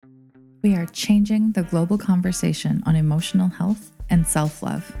We are changing the global conversation on emotional health and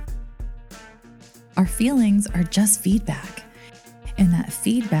self-love. Our feelings are just feedback, and that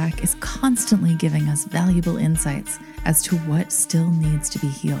feedback is constantly giving us valuable insights as to what still needs to be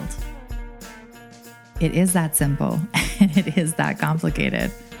healed. It is that simple, and it is that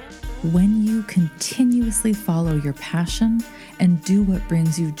complicated. When you continuously follow your passion and do what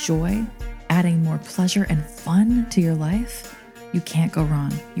brings you joy, adding more pleasure and fun to your life, you can't go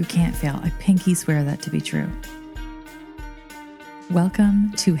wrong. You can't fail. I pinky swear that to be true.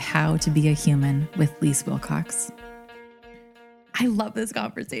 Welcome to How to Be a Human with Lise Wilcox. I love this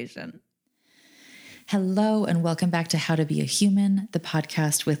conversation. Hello, and welcome back to How to Be a Human, the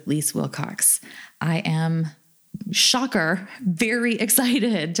podcast with Lise Wilcox. I am, shocker, very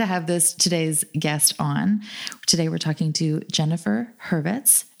excited to have today's guest on. Today we're talking to Jennifer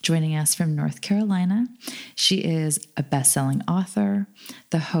Hurwitz, joining us from North Carolina. She is a best-selling author,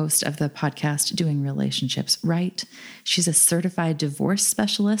 the host of the podcast Doing Relationships Right. She's a certified divorce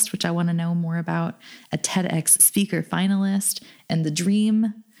specialist, which I want to know more about, a TEDx speaker finalist, and the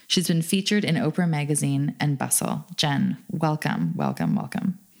dream. She's been featured in Oprah Magazine and Bustle. Jen, welcome, welcome,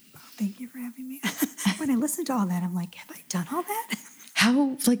 welcome. Oh, thank you for having me. When I listened to all that, I'm like, have I done all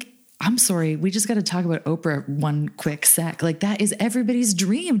that? I'm sorry, we just got to talk about Oprah one quick sec. That is everybody's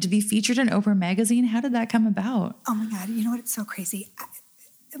dream to be featured in Oprah Magazine. How did that come about? Oh my God, you know what? It's so crazy.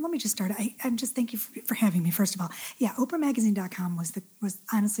 Let me just start. I'm just thank you for having me, first of all. Yeah, OprahMagazine.com was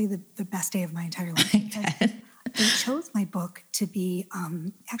honestly the best day of my entire life. They chose my book to be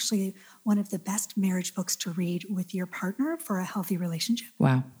actually one of the best marriage books to read with your partner for a healthy relationship.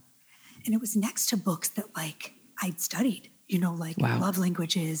 Wow. And it was next to books that I'd studied. Wow. Love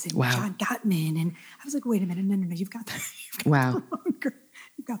languages and Wow. John Gottman. And I was like, wait a minute, no, you've got Wow.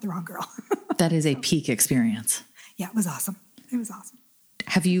 You've got the wrong girl. That is a peak experience. Yeah, it was awesome. It was awesome.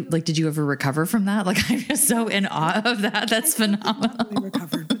 Have you, did you ever recover from that? I'm just so in awe of that. That's phenomenal. I really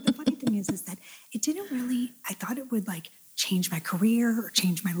recovered. But the funny thing is that it didn't really, I thought it would change my career or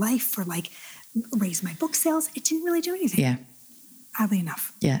change my life or raise my book sales. It didn't really do anything. Yeah. Oddly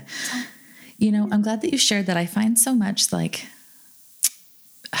enough. Yeah. So, I'm glad that you shared that. I find so much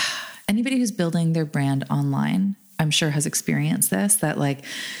anybody who's building their brand online, I'm sure has experienced this, that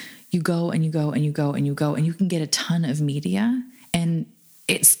you go and you go and you go and you go and you can get a ton of media and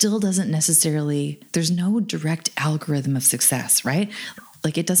it still doesn't necessarily, there's no direct algorithm of success, right?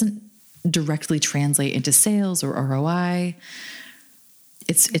 It doesn't directly translate into sales or ROI.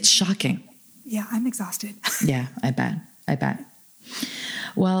 It's shocking. Yeah, I'm exhausted. Yeah, I bet.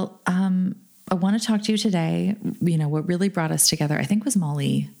 Well, I want to talk to you today. What really brought us together, I think, was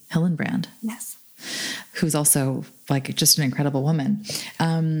Molly Hillenbrand. Yes. Who's also just an incredible woman.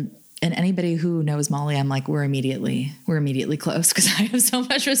 And anybody who knows Molly, I'm we're immediately close because I have so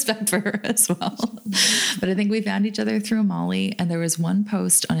much respect for her as well. But I think we found each other through Molly. And there was one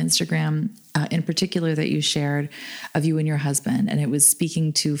post on Instagram in particular that you shared of you and your husband. And it was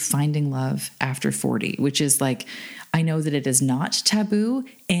speaking to finding love after 40, which is I know that it is not taboo.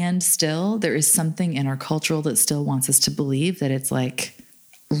 And still there is something in our culture that still wants us to believe that it's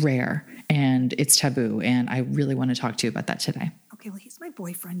rare and it's taboo. And I really want to talk to you about that today. Okay, well, he's my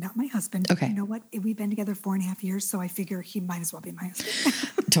boyfriend, not my husband. Okay. You know what? We've been together 4.5 years, so I figure he might as well be my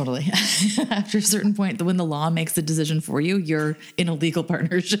husband. Totally. After a certain point, when the law makes the decision for you, you're in a legal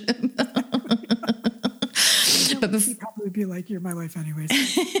partnership. But he'd probably be like, you're my wife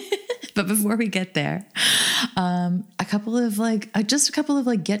anyways. But before we get there, a couple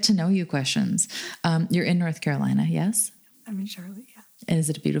of get to know you questions. You're in North Carolina, yes? I'm in Charlotte, yeah. And is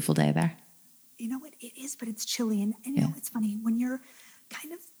it a beautiful day there? You know what? It is, but it's chilly. And you know, it's funny when you're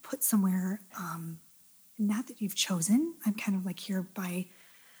kind of put somewhere, not that you've chosen. I'm kind of here by,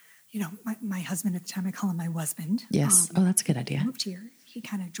 my husband at the time, I call him my husband. Yes. That's a good idea. I moved here. He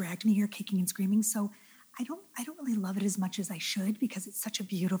kind of dragged me here kicking and screaming. So I don't really love it as much as I should because it's such a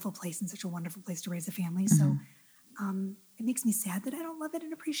beautiful place and such a wonderful place to raise a family. Mm-hmm. So it makes me sad that I don't love it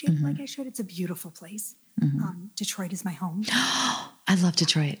and appreciate it like I should. It's a beautiful place. Mm-hmm. Detroit is my home. I love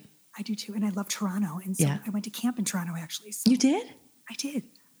Detroit. I do too. And I love Toronto. And so I went to camp in Toronto, actually. So you did? I did.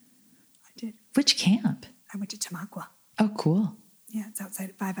 Which camp? I went to Tamaqua. Oh, cool. Yeah, it's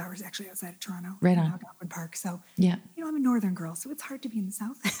 5 hours actually outside of Toronto. Right on. Algonquin Park. So, yeah. I'm a northern girl, so it's hard to be in the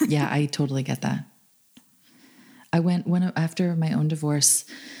South. Yeah, I totally get that. I went after my own divorce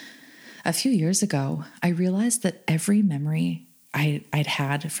a few years ago. I realized that every memory I'd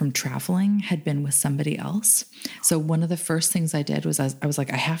had from traveling had been with somebody else. So one of the first things I did was I was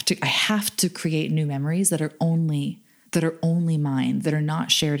like, I have to create new memories that are only that are only mine, that are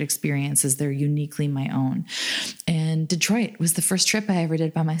not shared experiences. They're uniquely my own. And Detroit was the first trip I ever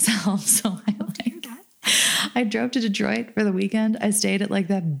did by myself. So I drove to Detroit for the weekend. I stayed at like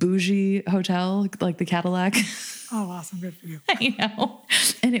that bougie hotel, like the Cadillac. Oh, awesome. Good for you. I know.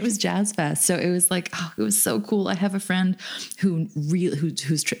 And it was Jazz Fest. So it was like, oh, it was so cool. I have a friend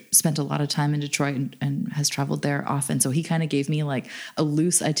who's spent a lot of time in Detroit and has traveled there often. So he kind of gave me like a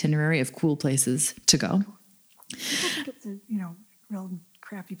loose itinerary of cool places to go. People think it's a, real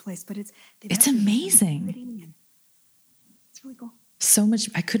crappy place, but it's amazing. It's really cool. So much.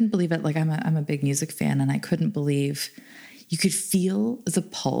 I couldn't believe it. Like I'm a big music fan, and I couldn't believe you could feel the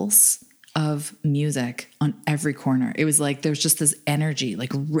pulse of music on every corner. It was like there's just this energy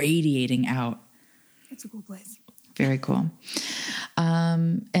like radiating out. It's a cool place. Very cool.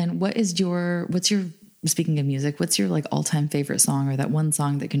 And what's your speaking of music, what's your like all-time favorite song, or that one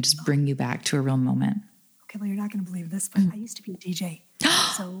song that can just bring you back to a real moment? Okay, well, you're not going to believe this, but I used to be a DJ.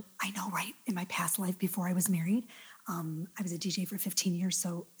 So I know, right? In my past life before I was married, I was a DJ for 15 years.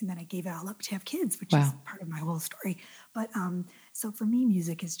 And then I gave it all up to have kids, which is part of my whole story. But so for me,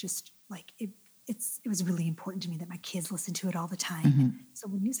 music is just like, it was really important to me that my kids listen to it all the time. Mm-hmm. So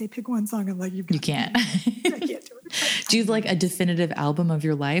when you say pick one song, I'm like, you can't. I can't do it. Do you have like a definitive album of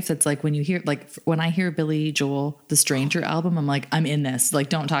your life that's like when you hear, like when I hear Billy Joel, The Stranger album, I'm like, I'm in this. Like,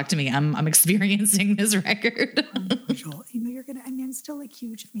 don't talk to me. I'm experiencing this record. Joel, I'm still like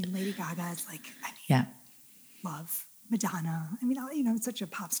huge. Lady Gaga is like, yeah. Love Madonna. It's such a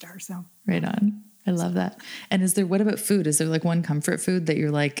pop star. So right on. I love that. And what about food? Is there like one comfort food that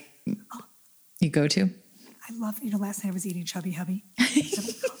you're like, you go to? I love, last night I was eating Chubby Hubby,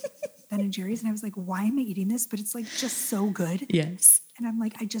 Ben and Jerry's, and I was like, why am I eating this? But it's like just so good. Yes. And I'm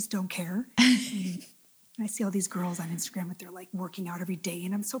like, I just don't care. And I see all these girls on Instagram with their like working out every day,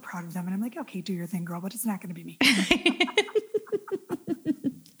 and I'm so proud of them. And I'm like, okay, do your thing, girl, but it's not going to be me.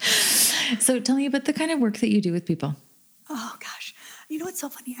 So tell me about the kind of work that you do with people. Oh gosh. It's so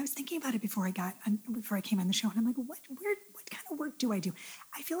funny. I was thinking about it before I came on the show, and I'm like, what kind of work do I do?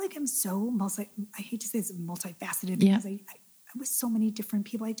 I feel like I'm so I hate to say it's multifaceted because I'm with so many different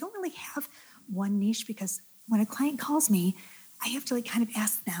people. I don't really have one niche, because when a client calls me, I have to like kind of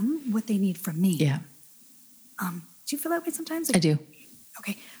ask them what they need from me. Yeah. Do you feel that way sometimes? I do.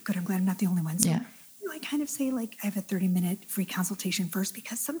 Okay, good. I'm glad I'm not the only one. So, yeah. I kind of say like I have a 30-minute free consultation first,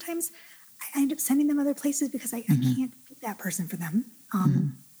 because sometimes I end up sending them other places because I can't be that person for them.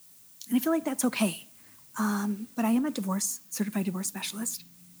 And I feel like that's okay. But I am a certified divorce specialist,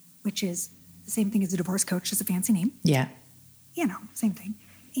 which is the same thing as a divorce coach, just a fancy name. Yeah. Same thing.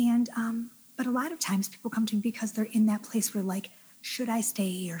 And, but a lot of times people come to me because they're in that place where like, should I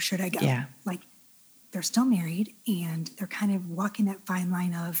stay or should I go? Yeah. Like they're still married and they're kind of walking that fine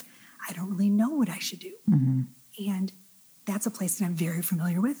line of, I don't really know what I should do. Mm-hmm. And that's a place that I'm very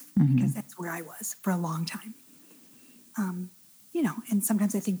familiar with because that's where I was for a long time. And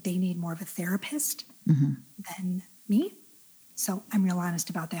sometimes I think they need more of a therapist than me. So I'm real honest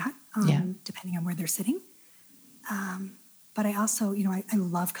about that, depending on where they're sitting. But I also, I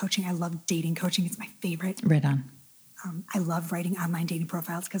love coaching. I love dating coaching. It's my favorite. Right on. I love writing online dating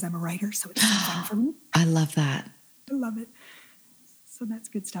profiles because I'm a writer. So it's fun for me. I love that. I love it. So that's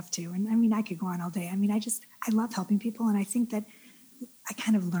good stuff too. And I could go on all day. I love helping people. And I think that I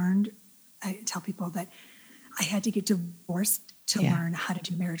kind of learned, I tell people that I had to get divorced to learn how to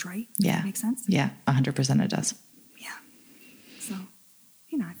do marriage right. Does that make sense? Yeah, 100% it does. Yeah. So,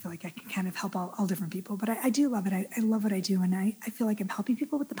 I feel like I can kind of help all different people, but I do love it. I love what I do. And I feel like I'm helping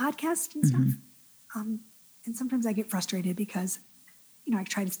people with the podcast and stuff. And sometimes I get frustrated because, I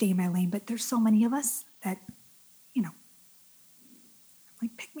try to stay in my lane, but there's so many of us that, I'm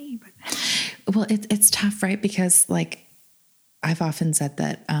like, pick me. But well, it's tough, right? Because like, I've often said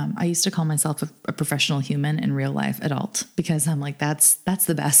that I used to call myself a professional human in real life adult, because I'm like, that's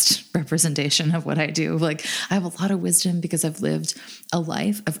the best representation of what I do. Like I have a lot of wisdom because I've lived a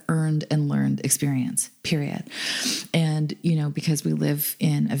life of earned and learned experience, period. And, because we live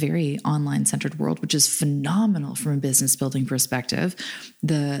in a very online centered world, which is phenomenal from a business building perspective.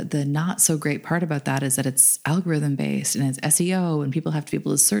 The not so great part about that is that it's algorithm based and it's SEO, and people have to be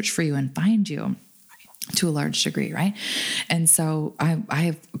able to search for you and find you to a large degree, right? And so I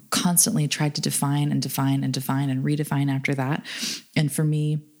have constantly tried to define and redefine after that. And for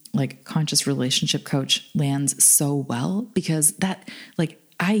me, like conscious relationship coach lands so well because that, like,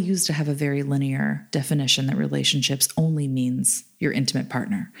 I used to have a very linear definition that relationships only means your intimate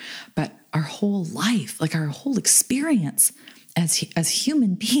partner, but our whole life, like our whole experience as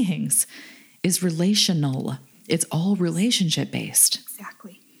human beings is relational. It's all relationship based.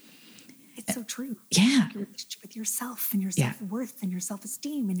 Exactly. It's so true. Yeah. Like your relationship with yourself and your self-worth and your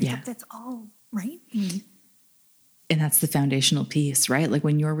self-esteem and your that's all right. And that's the foundational piece, right? Like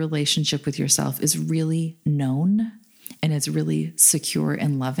when your relationship with yourself is really known and it's really secure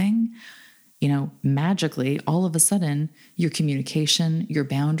and loving, magically, all of a sudden, your communication, your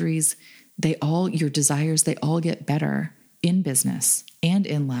boundaries, your desires, they all get better in business and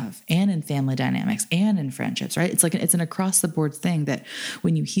in love and in family dynamics and in friendships, right? It's like, it's an across the board thing that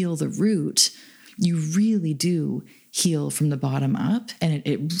when you heal the root, you really do heal from the bottom up, and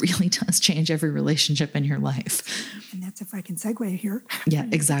it really does change every relationship in your life. And that's, if I can segue here. Yeah,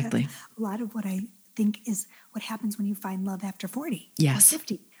 exactly. A lot of what I think is what happens when you find love after 40 yes. or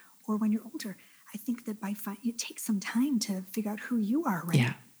 50 or when you're older. I think that it takes some time to figure out who you are, right?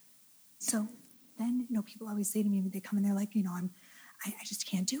 Yeah. So then, people always say to me, they come and they're like, I just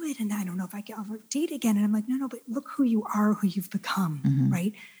can't do it. And I don't know if I can ever date again. And I'm like, no, but look who you are, who you've become,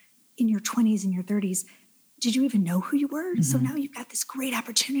 right? In your 20s and your 30s, did you even know who you were? So now you've got this great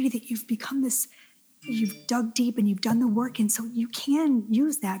opportunity that you've become you've dug deep and you've done the work. And so you can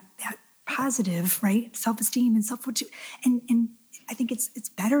use that positive, right? Self-esteem and self-worth. And I think it's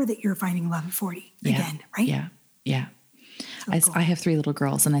better that you're finding love at 40 again, right? Yeah. Yeah. So cool. I have 3 little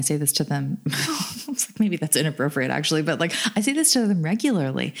girls, and I say this to them. Maybe that's inappropriate actually, but I say this to them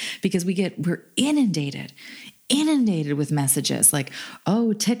regularly because we're inundated with messages like,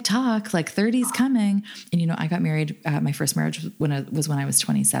 oh, TikTok, 30's coming. And, I got married. My first marriage when I was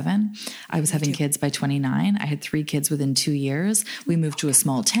 27. I was having kids by 29. I had 3 kids within 2 years. We moved to a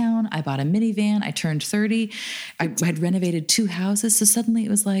small town. I bought a minivan. I turned 30. I had renovated 2 houses. So suddenly it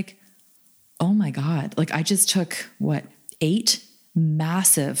was like, oh my God, I just took 8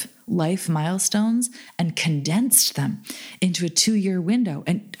 massive life milestones and condensed them into a 2-year window.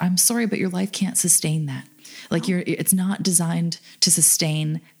 And I'm sorry, but your life can't sustain that. It's not designed to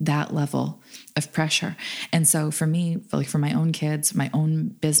sustain that level of pressure. And so for me, for my own kids, my own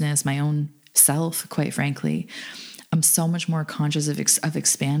business, my own self, quite frankly, I'm so much more conscious of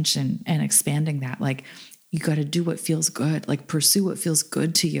expansion and expanding that. You got to do what feels good, pursue what feels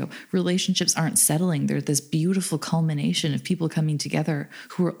good to you. Relationships aren't settling. They're this beautiful culmination of people coming together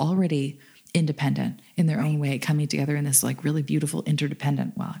who are already independent in their own way, coming together in this really beautiful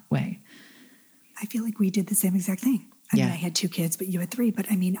interdependent way. I feel like we did the same exact thing. I mean, I had 2 kids, but you had 3.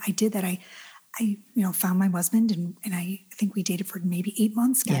 But I mean, I did that. I found my husband and I think we dated for maybe 8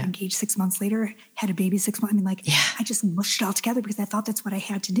 months, got engaged 6 months later, had a baby 6 months. I mean, I just mushed it all together because I thought that's what I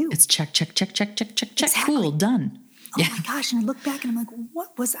had to do. It's check. Exactly. Cool, done. Oh my gosh. And I look back and I'm like,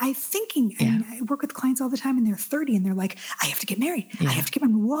 what was I thinking? I mean, I work with clients all the time and they're 30 and they're like, I have to get married. I have to get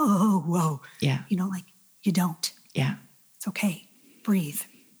married. Whoa. Yeah. You don't. Yeah. It's okay. Breathe.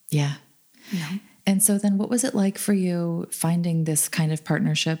 Yeah. And so then what was it like for you finding this kind of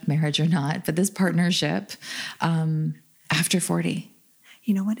partnership, marriage or not, but this partnership after 40?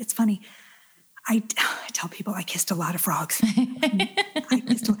 You know what? It's funny. I tell people I kissed a lot of frogs. I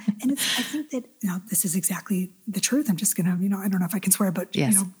think that, this is exactly the truth. I'm just going to, I don't know if I can swear, but,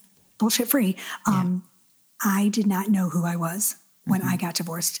 bullshit free. I did not know who I was when I got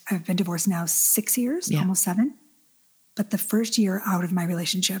divorced. I've been divorced now 6 years, almost 7. But the first year out of my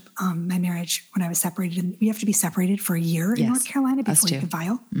relationship, my marriage, when I was separated, and we have to be separated for a year in North Carolina before you can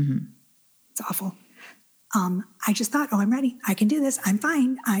file. Mm-hmm. It's awful. I just thought, I'm ready. I can do this. I'm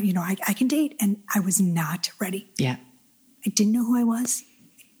fine. I can date. And I was not ready. Yeah. I didn't know who I was.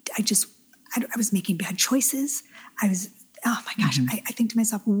 I was making bad choices. Oh my gosh. Mm-hmm. I think to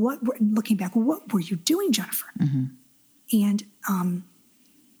myself, looking back, what were you doing, Jennifer? Mm-hmm. And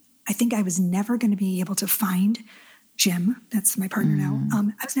I think I was never going to be able to find Jim, that's my partner now.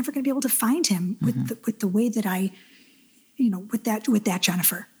 I was never going to be able to find him with the way that I, with that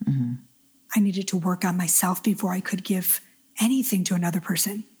Jennifer. Mm-hmm. I needed to work on myself before I could give anything to another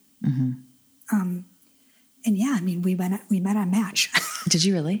person. Mm-hmm. And we met on Match. Did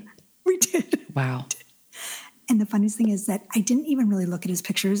you really? We did. Wow. And the funniest thing is that I didn't even really look at his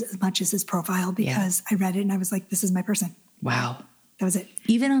pictures as much as his profile because I read it and I was like, this is my person. Wow. That was it.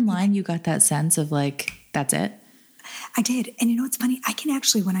 Even online, you got that sense of that's it? I did. And what's funny? I can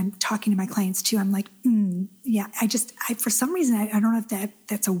actually, when I'm talking to my clients too, I'm like, for some reason, I don't know if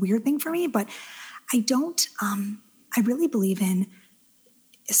that's a weird thing for me, but I don't, I really believe in,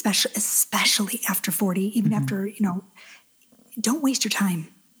 especially after 40, even after, don't waste your time.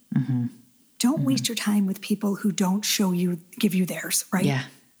 Mm-hmm. Don't waste your time with people who don't give you theirs. Right. Yeah.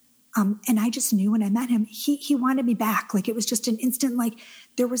 And I just knew when I met him, he wanted me back. It was just an instant,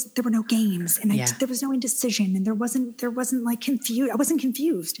 there were no games and there was no indecision and there wasn't confused. I wasn't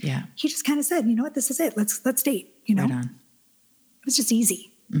confused. Yeah. He just kind of said, you know what, this is it. Let's date, Right on. It was just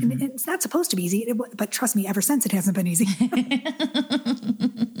easy. And it's not supposed to be easy, but trust me, ever since it hasn't been easy.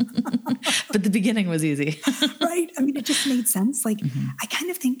 But the beginning was easy. Right. I mean, it just made sense. Like, I kind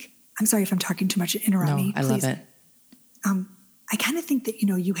of think, I'm sorry if I'm talking too much, interrupt me. I love it. I kind of think that,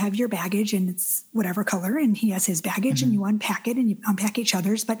 you have your baggage and it's whatever color and he has his baggage and you unpack it and you unpack each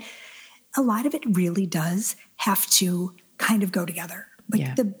other's. But a lot of it really does have to kind of go together.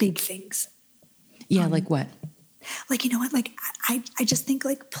 Like the big things. Yeah. Like what? Like, you know what? Like, I just think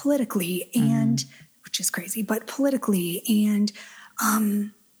like politically and, which is crazy, but politically and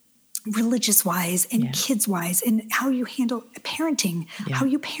religious wise and kids wise and how you handle parenting, how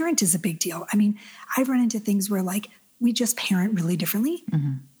you parent is a big deal. I mean, I've run into things where like we just parent really differently,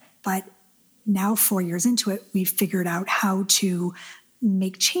 but now 4 years into it, we've figured out how to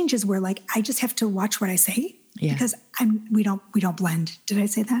make changes where like, I just have to watch what I say because we don't blend. Did I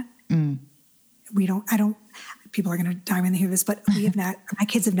say that? I don't, people are going to die when they hear this, but my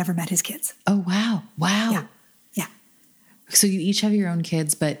kids have never met his kids. Oh, wow. Wow. Yeah. So you each have your own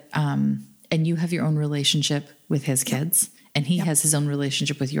kids, but, and you have your own relationship with his kids and he has his own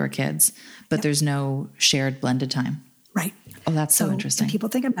relationship with your kids, but there's no shared blended time. Right. Oh, that's so interesting. People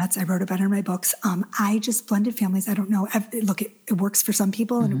think I'm nuts. I wrote about it in my books. I just blended families. I don't know. Look, it works for some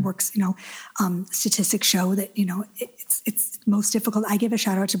people and it works, statistics show that, it's most difficult. I give a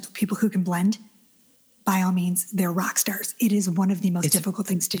shout out to people who can blend. By all means, they're rock stars. It is one of the most difficult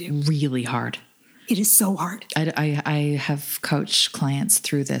things to do. Really hard. It is so hard. I have coached clients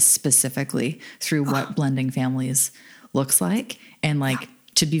through this specifically through what blending families looks like. And like,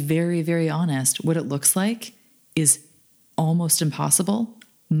 to be very, very honest, what it looks like is almost impossible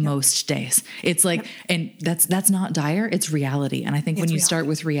most days. It's like, and that's not dire, it's reality. And I think when you start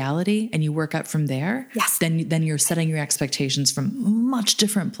with reality and you work up from there, then you're setting your expectations from a much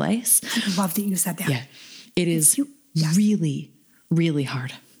different place. I love that you said that. Yeah. It is really, really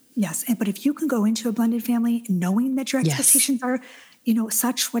hard. Yes. But if you can go into a blended family knowing that your expectations are,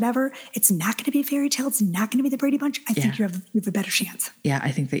 such, whatever, it's not going to be a fairy tale. It's not going to be the Brady Bunch. I think you have a better chance. Yeah.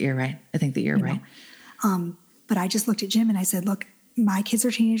 I think that you're right. Right. But I just looked at Jim and I said, look, my kids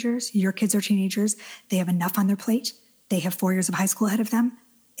are teenagers. Your kids are teenagers. They have enough on their plate. They have 4 years of high school ahead of them.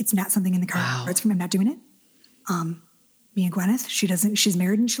 It's not something in the cards for me. I'm not doing it. Me and Gwyneth, she's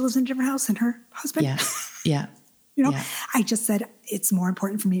married and she lives in a different house than her husband. Yeah. I just said, it's more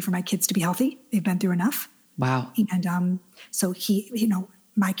important for me for my kids to be healthy. They've been through enough. Wow. And so he,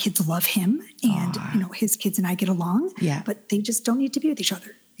 my kids love him and, his kids and I get along. Yeah. But they just don't need to be with each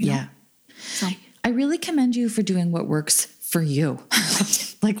other. Yeah. So I really commend you for doing what works for you.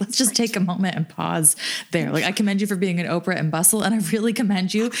 Like, let's just take a moment and pause there. Like, I commend you for being an Oprah and Bustle. And I really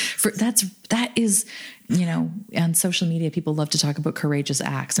commend you for that is, on social media, people love to talk about courageous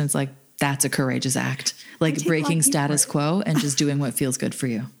acts. And it's like, that's a courageous act, like breaking status quo and just doing what feels good for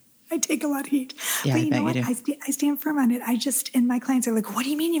you. I take a lot of heat. Yeah, but you know what? You do. I stand firm on it. And my clients are like, what do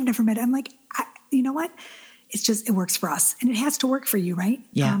you mean you've never met? I'm like, you know what? It's just, it works for us and it has to work for you. Right.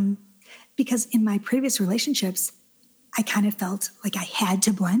 Yeah. Because in my previous relationships, I kind of felt like I had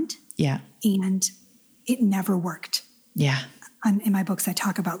to blend. Yeah. And it never worked. Yeah. In my books, I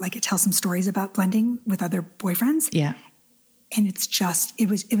talk about, like, I tell some stories about blending with other boyfriends. Yeah. And it's just, it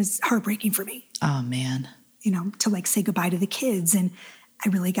was heartbreaking for me. Oh, man. To like say goodbye to the kids. And I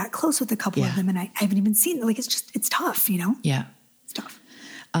really got close with a couple of them and I haven't even seen it. Like, it's tough, Yeah. It's tough.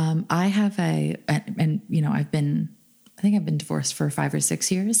 I have I think I've been divorced for 5 or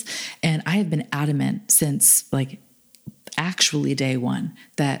 6 years, and I have been adamant since actually day one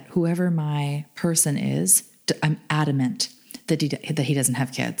that whoever my person is, I'm adamant that he doesn't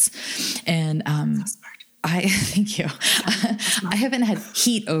have kids. And thank you. I haven't had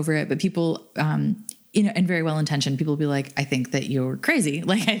heat over it, but people, and very well-intentioned people will be like, I think that you're crazy.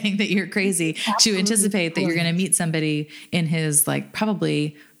 Like, I think that you're crazy to anticipate that you're going to meet somebody in his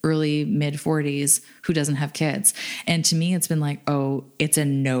probably early mid 40s who doesn't have kids. And to me, it's been like, oh, it's a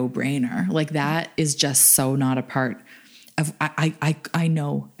no-brainer. Like, that is just so not a part of, I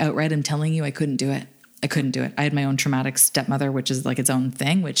know outright, I'm telling you, I couldn't do it. I had my own traumatic stepmother, which is like its own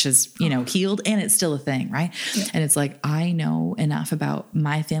thing, which is, healed, and it's still a thing. Right. Yeah. And it's like, I know enough about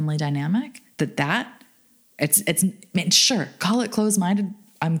my family dynamic that sure, call it closed-minded.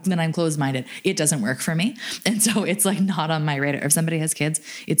 I'm closed-minded. It doesn't work for me. And so it's like not on my radar. If somebody has kids,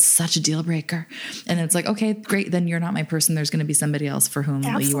 it's such a deal breaker. And it's like, okay, great. Then you're not my person. There's going to be somebody else for whom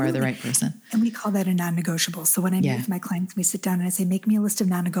you are the right person. And we call that a non-negotiable. So when I meet with my clients, we sit down and I say, make me a list of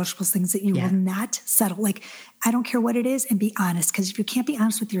non-negotiables, things that you will not settle. Like, I don't care what it is, and be honest. Because if you can't be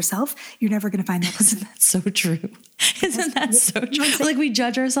honest with yourself, you're never going to find that person. Isn't that so true? Isn't that so true? Like, we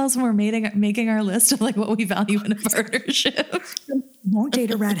judge ourselves when we're making our list of like what we value in a partnership. won't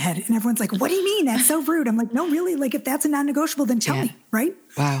date a redhead. And everyone's like, what do you mean? That's so rude. I'm like, no, really? Like, if that's a non-negotiable, then tell me, right?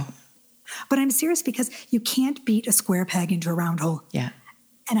 Wow. But I'm serious because you can't beat a square peg into a round hole. Yeah.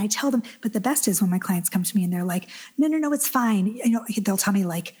 And I tell them, but the best is when my clients come to me and they're like, no, it's fine. They'll tell me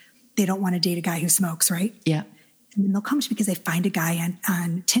like they don't want to date a guy who smokes, right? Yeah. And then they'll come to me because they find a guy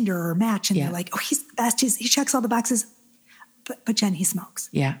on Tinder or Match and they're like, oh, he's the best. He checks all the boxes. But Jen, he smokes.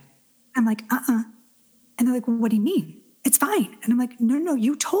 Yeah. I'm like, And they're like, well, what do you mean? It's fine. And I'm like, no,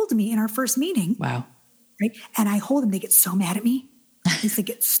 you told me in our first meeting. Wow. Right. And I hold them. They get so mad at me. They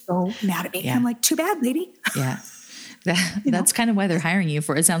get so mad at me. Yeah. I'm like, too bad, lady. Yeah. That's kind of why they're hiring you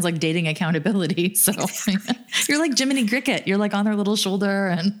for. It sounds like dating accountability. So you're like Jiminy Cricket. You're like on their little shoulder.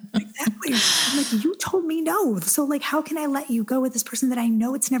 And exactly. I'm like, you told me no. So like, how can I let you go with this person that I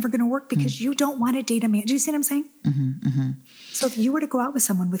know it's never going to work because you don't want to date a man? Do you see what I'm saying? Mm-hmm, mm-hmm. So if you were to go out with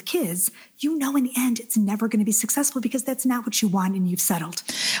someone with kids, in the end, it's never going to be successful because that's not what you want and you've settled.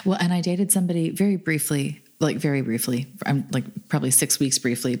 Well, and I dated somebody very briefly. I'm like probably 6 weeks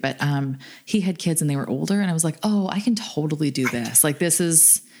briefly, but he had kids and they were older and I was like, oh, I can totally do this. Like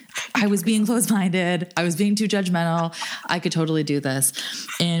I was being closed-minded. I was being too judgmental. I could totally do this.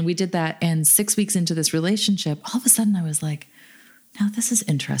 And we did that. And 6 weeks into this relationship, all of a sudden I was like, now this is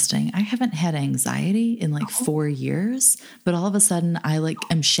interesting. I haven't had anxiety in like 4 years, but all of a sudden I like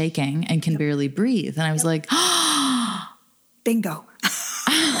am shaking and can barely breathe. And I was like, bingo.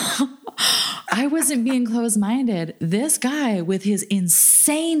 I wasn't being closed-minded. This guy with his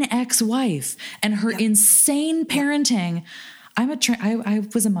insane ex-wife and her insane parenting. I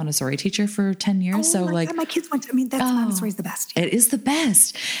was a Montessori teacher for 10 years. So like my kids went to, Montessori is the best. It is the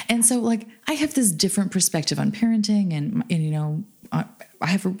best. And so like, I have this different perspective on parenting and I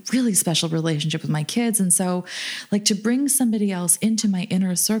have a really special relationship with my kids. And so like to bring somebody else into my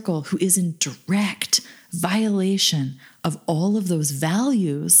inner circle who is in direct violation of all of those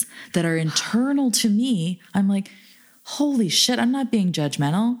values that are internal to me, I'm like, holy shit, I'm not being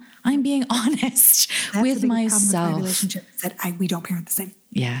judgmental. I'm being honest with myself. With my relationship is that we don't parent the same.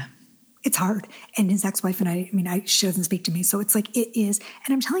 Yeah. It's hard. And his ex-wife and she doesn't speak to me. So it's like, it is.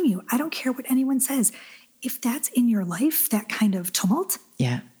 And I'm telling you, I don't care what anyone says. If that's in your life, that kind of tumult,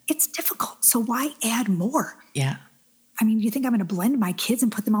 it's difficult. So why add more? Yeah. I mean, you think I'm going to blend my kids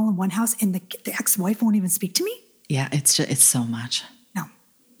and put them all in one house and the ex-wife won't even speak to me? Yeah, it's so much. No,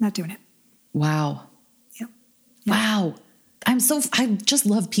 not doing it. Wow. Yep. Wow. I just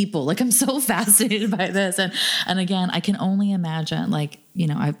love people. Like I'm so fascinated by this. And again, I can only imagine like,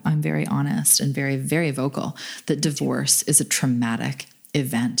 I'm very honest and very, very vocal that divorce is a traumatic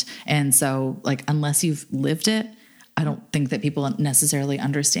event. And so like, unless you've lived it, I don't think that people necessarily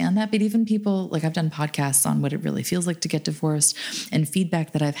understand that, but even people, like I've done podcasts on what it really feels like to get divorced, and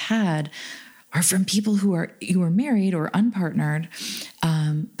feedback that I've had are from people who are married or unpartnered,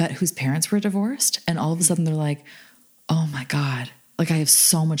 but whose parents were divorced. And all of a sudden they're like, oh my God, like I have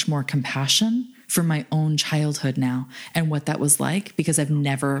so much more compassion for my own childhood now and what that was like, because I've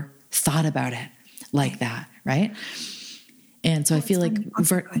never thought about it like that. Right. And so I feel like,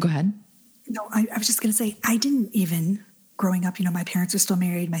 go ahead. No, I was just going to say, I didn't even, growing up, my parents are still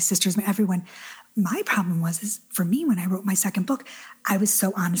married, my sisters, everyone. My problem is for me, when I wrote my second book, I was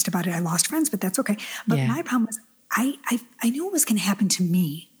so honest about it. I lost friends, but that's okay. But my problem was I knew it was going to happen to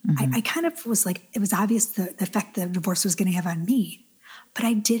me. Mm-hmm. I kind of was like, it was obvious the effect the divorce was going to have on me, but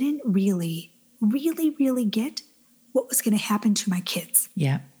I didn't really, really, really get what was going to happen to my kids.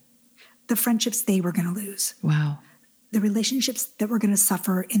 Yeah. The friendships they were going to lose. Wow. The relationships that were going to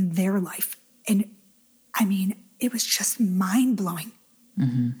suffer in their life. And I mean, it was just mind blowing.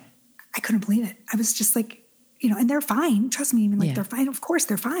 Mm-hmm. I couldn't believe it. I was just like, and they're fine. Trust me. I mean, they're fine. Of course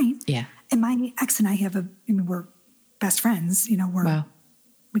they're fine. Yeah. And my ex and I we're best friends,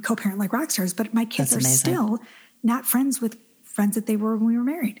 we co-parent like rock stars, but my kids are still not friends with friends that they were when we were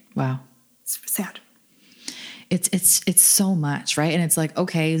married. Wow. It's sad. It's so much, right? And it's like,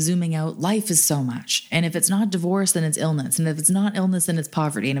 okay, zooming out, life is so much. And if it's not divorce, then it's illness. And if it's not illness, then it's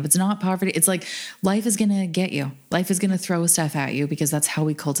poverty. And if it's not poverty, it's like life is going to get you. Life is going to throw stuff at you, because that's how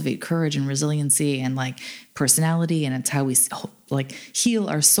we cultivate courage and resiliency and like personality. And it's how we like heal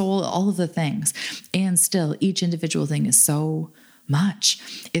our soul, all of the things. And still, each individual thing is so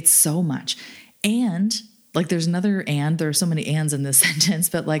much. It's so much. And like there are so many ands in this sentence,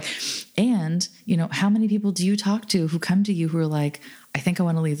 but like, and how many people do you talk to who come to you who are like, I think I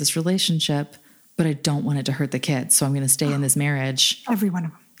want to leave this relationship, but I don't want it to hurt the kids. So I'm going to stay in this marriage. Every one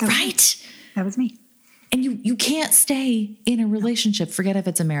of them. That was me. And you can't stay in a relationship. Forget if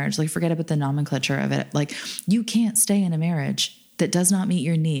it's a marriage, like forget about the nomenclature of it. Like you can't stay in a marriage that does not meet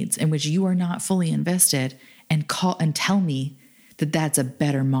your needs, in which you are not fully invested, and tell me that that's a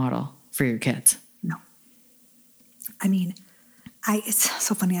better model for your kids. No. I mean, it's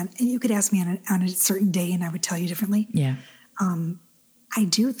so funny. You could ask me on a certain day and I would tell you differently. Yeah. I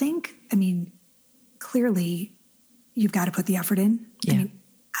do think, clearly you've got to put the effort in. Yeah.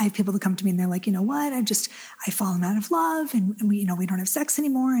 I have people that come to me and they're like, you know what? I've fallen out of love and we don't have sex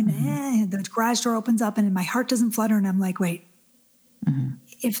anymore. And the garage door opens up and my heart doesn't flutter. And I'm like, wait,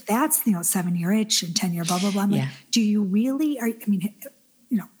 if that's, 7-year itch and 10-year blah, blah, blah. I'm like, do you really,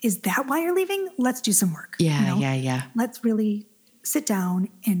 is that why you're leaving? Let's do some work. Yeah. Yeah. Let's really sit down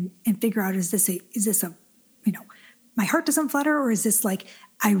and figure out, is this a, my heart doesn't flutter, or is this like,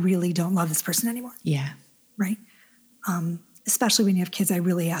 I really don't love this person anymore? Yeah. Right. Especially when you have kids, I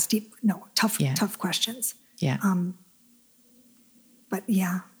really ask tough questions. Yeah. But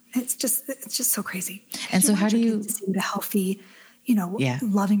yeah, it's just so crazy. And so how do you see what a healthy,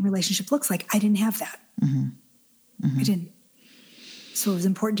 loving relationship looks like? I didn't have that. I didn't. So it was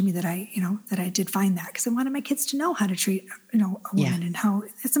important to me that I did find that, because I wanted my kids to know how to treat, a woman and how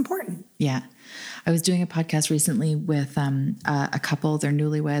it's important. Yeah. I was doing a podcast recently with a couple, they're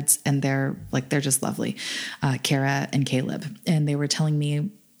newlyweds, and they're just lovely, Kara and Caleb. And they were telling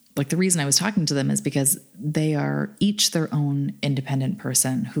me, like, the reason I was talking to them is because they are each their own independent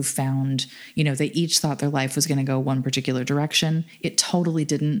person who found, they each thought their life was going to go one particular direction. It totally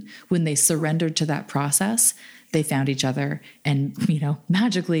didn't. When they surrendered to that process, they found each other, and,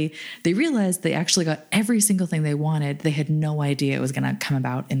 magically they realized they actually got every single thing they wanted. They had no idea it was going to come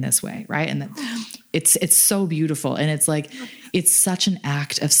about in this way. Right. And it's so beautiful. And it's like, it's such an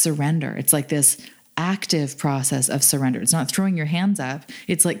act of surrender. It's like this active process of surrender. It's not throwing your hands up.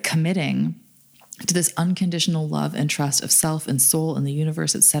 It's like committing to this unconditional love and trust of self and soul and the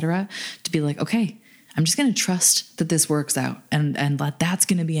universe, etc., to be like, okay, I'm just going to trust that this works out, and that's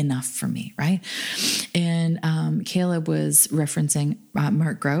going to be enough for me. Right. And Caleb was referencing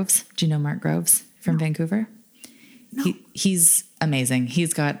Mark Groves. Do you know Mark Groves from Vancouver? No. He's amazing.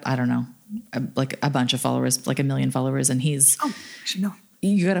 He's got, I don't know, a bunch of followers, like 1 million followers. And I should know.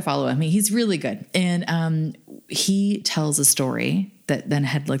 You got to follow him. He's really good. And he tells a story that then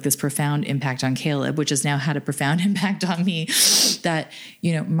had like this profound impact on Caleb, which has now had a profound impact on me, that,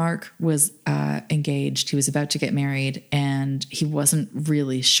 Mark was engaged. He was about to get married and he wasn't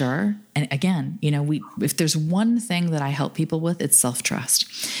really sure. And again, if there's one thing that I help people with, it's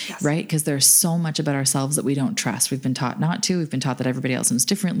self-trust, right? Because there's so much about ourselves that we don't trust. We've been taught not to. We've been taught that everybody else knows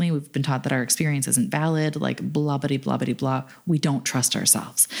differently. We've been taught that our experience isn't valid, like blah, blah, blah, blah, blah. We don't trust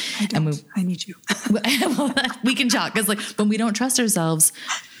ourselves. I need you. Well, we can talk, because like when we don't trust ourselves,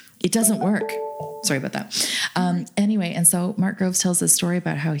 it doesn't work. Sorry about that. Anyway, and so Mark Groves tells this story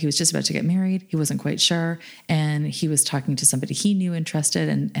about how he was just about to get married. He wasn't quite sure. And he was talking to somebody he knew and trusted.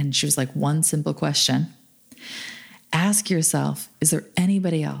 And she was like, one simple question: ask yourself, is there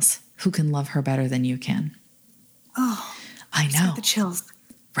anybody else who can love her better than you can? Oh, I know. The chills.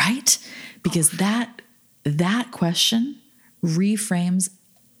 Right? Because that question reframes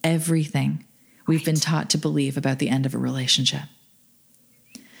everything we've been taught to believe about the end of a relationship.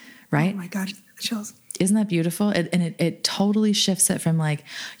 Right? Oh my God, the chills. Isn't that beautiful? It totally shifts it from like,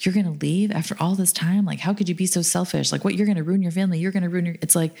 you're going to leave after all this time? Like, how could you be so selfish? Like, what, you're going to ruin your family. You're going to ruin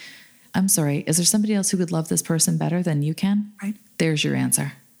it's like, I'm sorry. Is there somebody else who would love this person better than you can? Right. There's your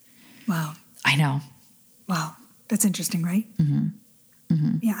answer. Wow. I know. Wow. That's interesting, right? Mm-hmm.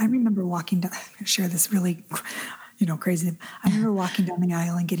 Mm-hmm. Yeah. I remember walking down, I'm going to share this really, crazy. I remember walking down the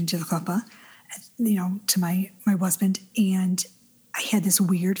aisle and getting to the chuppah, to my husband, and I had this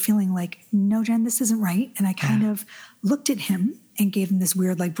weird feeling like, no, Jen, this isn't right. And I kind of looked at him and gave him this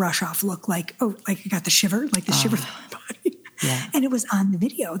weird, like, brush off look, like, oh, like I got the shiver, like the shiver through my body. Yeah. And it was on the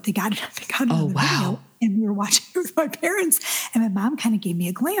video. They got it on the video. And we were watching it with my parents. And my mom kind of gave me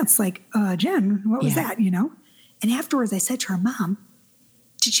a glance like, Jen, what was that, And afterwards I said to her, Mom,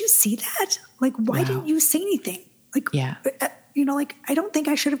 did you see that? Like, why didn't you say anything? Like, like, I don't think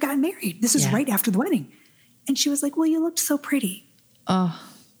I should have gotten married. This is right after the wedding. And she was like, well, you looked so pretty. Oh,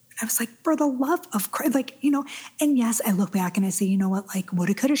 I was like, for the love of Christ, like, and yes, I look back and I say, you know what, like,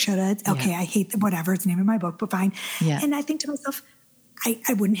 woulda, coulda, shoulda. Okay, I hate whatever. It's the name of my book, but fine. Yeah. And I think to myself,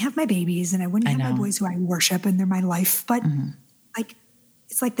 I wouldn't have my babies and I wouldn't have my boys who I worship and they're my life. But like,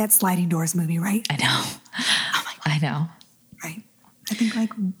 it's like that Sliding Doors movie, right? I know. Oh my God. I know. Right. I think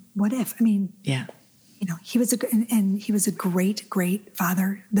like, what if? I mean, he was he was a great, great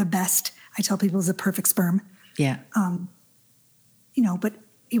father. The best. I tell people is a perfect sperm. Yeah. But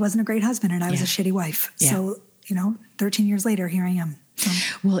he wasn't a great husband and I was a shitty wife. Yeah. So 13 years later, here I am. So.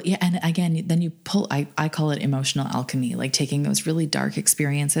 Well, yeah. And again, then you pull, I call it emotional alchemy, like taking those really dark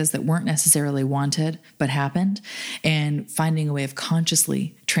experiences that weren't necessarily wanted, but happened, and finding a way of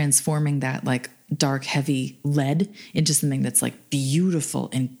consciously transforming that like dark, heavy lead into something that's like beautiful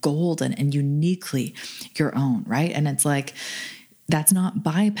and golden and uniquely your own. Right. And it's like, that's not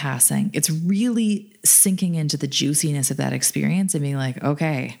bypassing. It's really sinking into the juiciness of that experience and being like,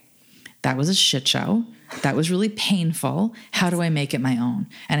 okay, that was a shit show. That was really painful. How do I make it my own?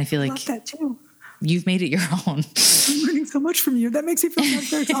 And I feel like I love that too. You've made it your own. I'm learning so much from you. That makes me feel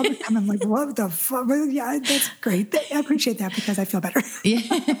much better all the time. I'm like, what the fuck? Yeah, that's great. I appreciate that because I feel better. Yeah.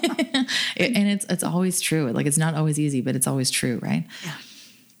 And it's always true. Like, it's not always easy, but it's always true, right? Yeah.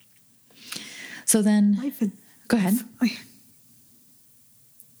 So then, go ahead. What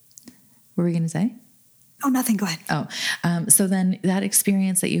were we going to say? Oh, nothing. Go ahead. So then that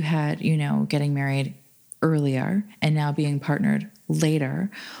experience that you had, getting married earlier and now being partnered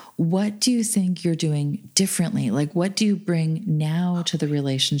later, what do you think you're doing differently? Like, what do you bring now to the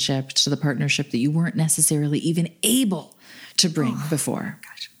relationship, to the partnership that you weren't necessarily even able to bring before?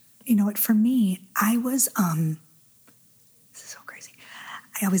 Gosh. You know what? For me, I was, this is so crazy.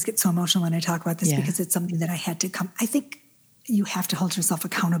 I always get so emotional when I talk about this because it's something that I had to I think you have to hold yourself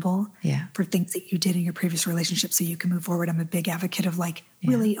accountable for things that you did in your previous relationship so you can move forward. I'm a big advocate of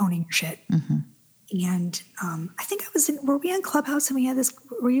really owning your shit. Mm-hmm. And I think were we on Clubhouse and we had this,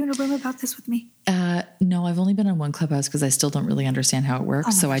 were you in a room about this with me? No, I've only been on one Clubhouse because I still don't really understand how it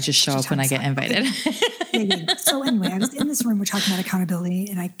works. So I just show up when I get invited. Yeah. So anyway, I was in this room, we're talking about accountability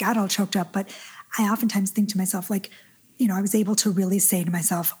and I got all choked up, but I oftentimes think to myself, I was able to really say to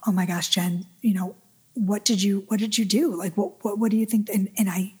myself, oh my gosh, Jen, what did you do? Like, what do you think? And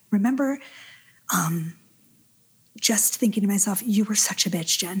I remember, just thinking to myself, you were such a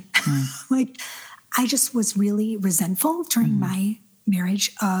bitch, Jen. I just was really resentful during my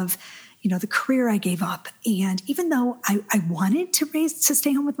marriage of, the career I gave up. And even though I wanted to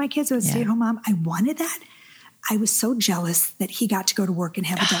stay home with my kids, I was a stay-at-home mom, I wanted that. I was so jealous that he got to go to work and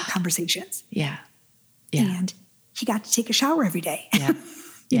have adult conversations. Yeah. And he got to take a shower every day. Yeah.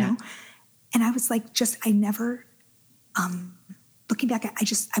 you know? And I was like, I never, looking back,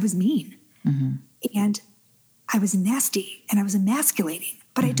 I was mean. Mm-hmm. And I was nasty and I was emasculating.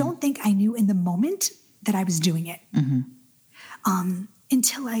 But I don't think I knew in the moment that I was doing it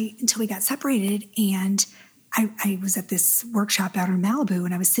until we got separated. And I was at this workshop out in Malibu,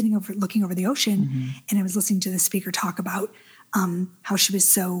 and I was sitting looking over the ocean, and I was listening to the speaker talk about how she was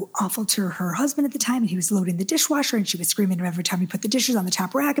so awful to her husband at the time, and he was loading the dishwasher, and she was screaming at him every time he put the dishes on the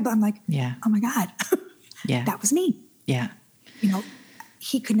top rack. But I'm like, oh my God, that was me. Yeah,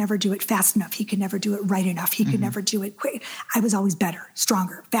 he could never do it fast enough. He could never do it right enough. He could never do it quick. I was always better,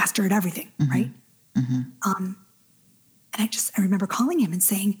 stronger, faster at everything, right? And I remember calling him and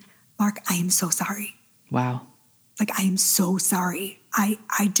saying, Mark, I am so sorry. Wow. Like, I am so sorry. I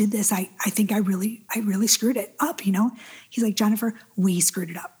did this. I think I really screwed it up, He's like, Jennifer, we screwed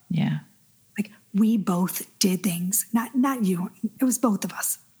it up. Yeah. Like, we both did things, not you. It was both of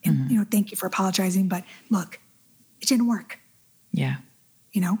us. And, thank you for apologizing, but look, it didn't work. Yeah.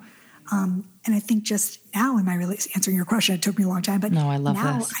 And I think just now in my answering your question, it took me a long time, but no, I love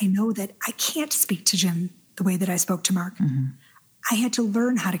now this. I know that I can't speak to Jim the way that I spoke to Mark. I had to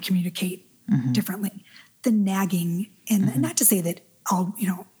learn how to communicate differently. The nagging, and not to say that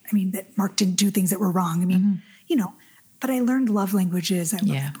that Mark didn't do things that were wrong. But I learned love languages. I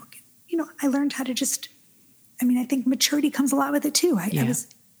love the book. I learned how to I think maturity comes a lot with it too. I was,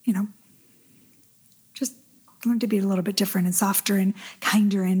 just learned to be a little bit different and softer and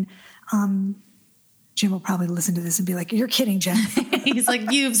kinder. And Jim will probably listen to this and be like, you're kidding, Jen. He's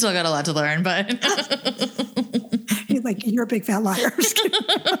like, you've still got a lot to learn, but he's like, you're a big fat liar.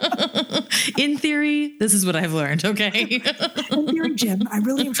 In theory, this is what I've learned. Okay. In theory, Jim, I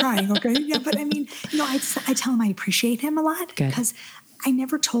really am trying. Okay. Yeah. But I tell him I appreciate him a lot because I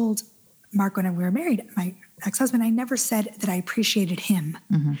never told Mark when we were married, my ex-husband, I never said that I appreciated him.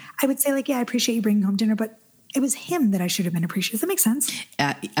 I would say I appreciate you bringing home dinner, but it was him that I should have been appreciated. Does that make sense?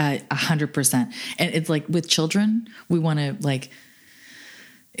 100%. And it's like with children, we want to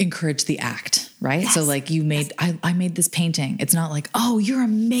encourage the act, right? Yes. So I made this painting. It's not like, oh, you're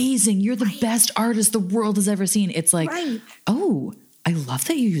amazing. You're the best artist the world has ever seen. It's like, oh, I love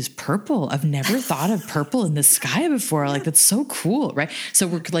that you use purple. I've never thought of purple in the sky before. Like, that's so cool, right? So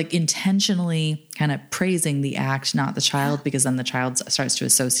we're intentionally kind of praising the act, not the child, because then the child starts to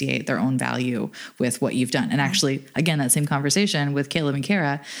associate their own value with what you've done. And actually, again, that same conversation with Caleb and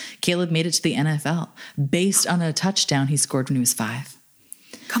Kara, Caleb made it to the NFL based on a touchdown he scored when he was 5.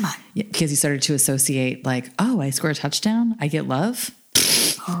 Come on. Yeah, because he started to associate like, oh, I score a touchdown, I get love.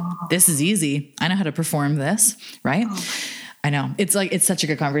 Oh. This is easy. I know how to perform this, right? Oh. I know. It's like, it's such a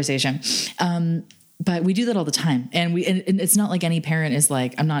good conversation. But we do that all the time. And it's not like any parent is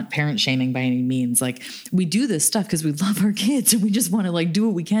like, I'm not parent shaming by any means. Like, we do this stuff because we love our kids and we just want to like do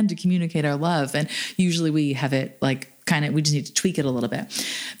what we can to communicate our love. And usually we have it like we just need to tweak it a little bit.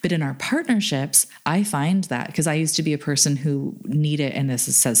 But in our partnerships, I find that because I used to be a person who needed, and this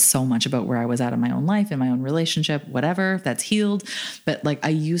says so much about where I was at in my own life, in my own relationship, whatever, that's healed. But like, I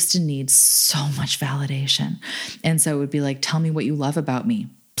used to need so much validation. And so it would be like, tell me what you love about me.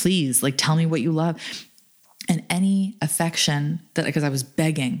 Please, like, tell me what you love. And any affection that, because I was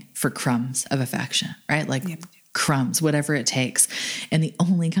begging for crumbs of affection, right? Like crumbs, whatever it takes. And the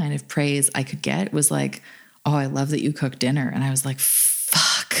only kind of praise I could get was like, oh, I love that you cook dinner. And I was like,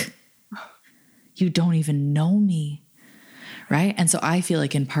 fuck, you don't even know me. Right. And so I feel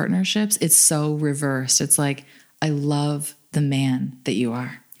like in partnerships, it's so reversed. It's like, I love the man that you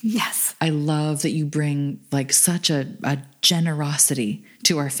are. Yes. I love that you bring like such a generosity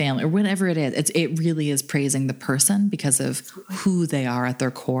to our family or whatever it is. It really is praising the person because of who they are at their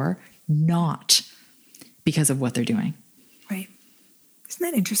core, not because of what they're doing. Right.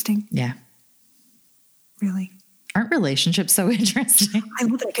 Isn't that interesting? Yeah. Really? Aren't relationships so interesting? I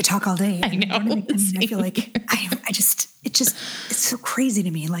love that I could talk all day. I know. I feel like it's so crazy to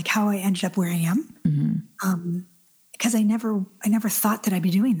me, like how I ended up where I am. Mm-hmm. Because I never thought that I'd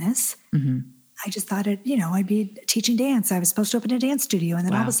be doing this. Mm-hmm. I just thought I'd be teaching dance. I was supposed to open a dance studio. And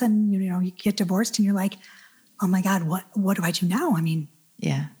then all of a sudden, you get divorced and you're like, oh my God, what do I do now? I mean,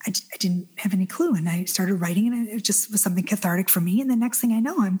 yeah, I didn't have any clue. And I started writing and it just was something cathartic for me. And the next thing I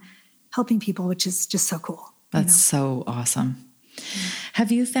know, I'm helping people, which is just so cool. That's so awesome.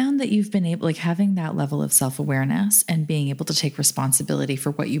 Have you found that you've been able, like having that level of self-awareness and being able to take responsibility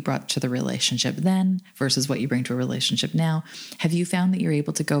for what you brought to the relationship then versus what you bring to a relationship now? Have you found that you're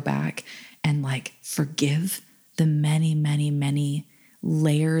able to go back and like forgive the many, many, many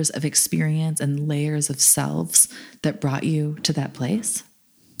layers of experience and layers of selves that brought you to that place?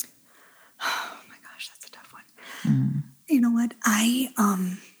 Oh my gosh, that's a tough one. You know what?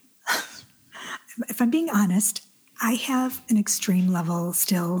 If I'm being honest, I have an extreme level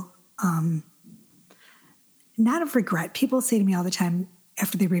still, not of regret. People say to me all the time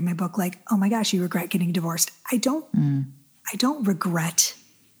after they read my book, like, oh my gosh, you regret getting divorced. I don't regret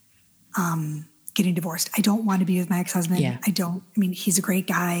getting divorced. I don't want to be with my ex-husband. Yeah. He's a great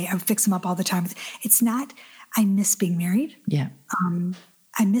guy. I would fix him up all the time. It's not, I miss being married. Yeah.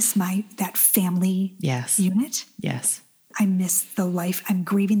 I miss that family unit. Yes. I miss the life. I'm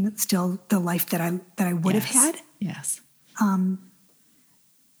grieving still the life that I would have had. Yes. I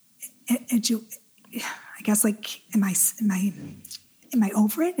guess like, am I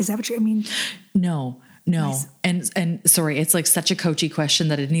over it? Is that what I mean? No. And sorry, it's like such a coachy question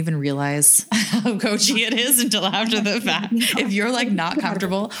that I didn't even realize how coachy it is until after the fact. If you're like not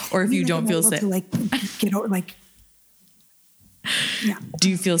comfortable or if you don't feel safe, get over, like, yeah. Do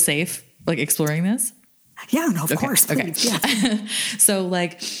you feel safe like exploring this? Yeah, no, of course. Please, okay. Yeah. So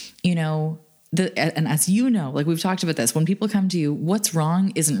like, and as you know, like we've talked about this, when people come to you, what's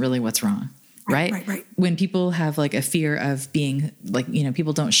wrong isn't really what's wrong. Right. When people have like a fear of being like,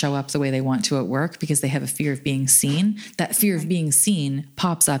 people don't show up the way they want to at work because they have a fear of being seen. That fear of being seen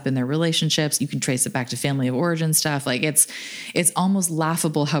pops up in their relationships. You can trace it back to family of origin stuff. Like it's almost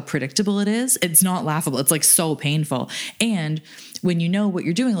laughable how predictable it is. It's not laughable. It's like so painful. And when you know what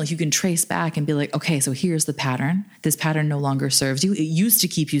you're doing, like you can trace back and be like, okay, so here's the pattern. This pattern no longer serves you. It used to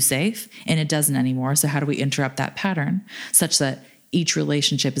keep you safe and it doesn't anymore. So how do we interrupt that pattern such that each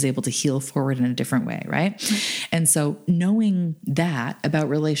relationship is able to heal forward in a different way, right? Mm-hmm. And so knowing that about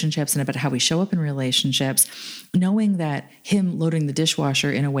relationships and about how we show up in relationships, knowing that him loading the dishwasher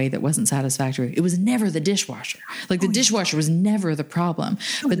in a way that wasn't satisfactory, it was never the dishwasher. Like the dishwasher was never the problem.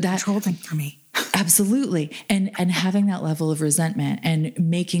 But that control thing for me. Absolutely. And having that level of resentment and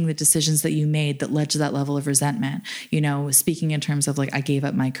making the decisions that you made that led to that level of resentment, speaking in terms of like, I gave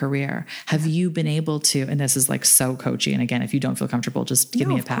up my career. Have you been able to, and this is like so coachy. And again, if you don't feel comfortable, just give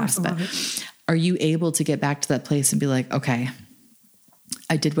me a pass, but are you able to get back to that place and be like, okay,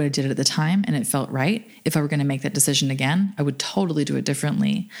 I did what I did at the time and it felt right. If I were going to make that decision again, I would totally do it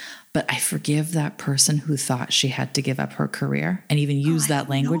differently. But I forgive that person who thought she had to give up her career and even use that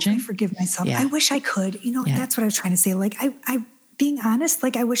language. I forgive myself. Yeah. I wish I could. That's what I was trying to say. Like, I being honest,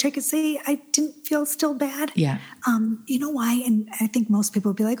 like I wish I could say I didn't feel still bad. Yeah. You know why? And I think most people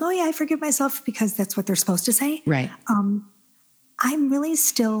would be like, oh yeah, I forgive myself because that's what they're supposed to say. Right. I'm really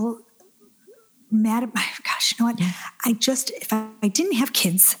still mad at gosh, you know what? Yeah. If I didn't have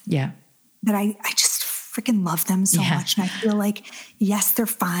kids, Yeah. that I just freaking love them so much. And I feel like, yes, they're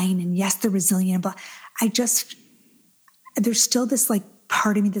fine. And yes, they're resilient. But there's still this like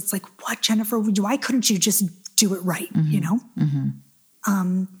part of me that's like, what, Jennifer, why couldn't you just do it right? Mm-hmm. You know?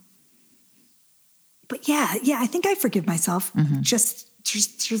 Mm-hmm. But yeah, I think I forgive myself. Mm-hmm. Just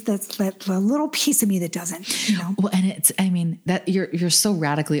that little piece of me that doesn't, you know? Well, and that you're so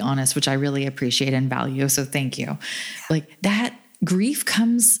radically honest, which I really appreciate and value. So thank you. Yeah. Like that grief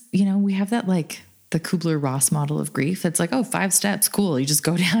comes, we have that like the Kubler-Ross model of grief. It's like, 5 steps. Cool. You just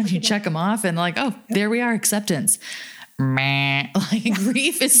go down, you check them off and like, there we are. Acceptance. Like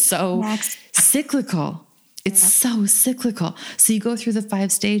grief is so cyclical. It's so cyclical. So you go through the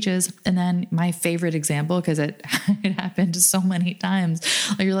 5 stages, and then my favorite example, because it happened so many times,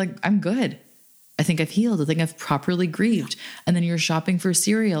 like you're like, I'm good. I think I've healed. I think I've properly grieved. And then you're shopping for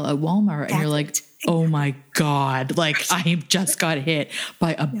cereal at Walmart and you're like, oh my God, like I just got hit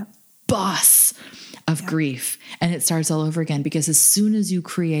by a bus of grief. And it starts all over again, because as soon as you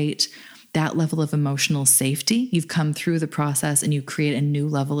create that level of emotional safety, you've come through the process and you create a new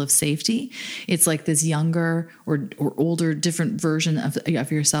level of safety. It's like this younger or older, different version of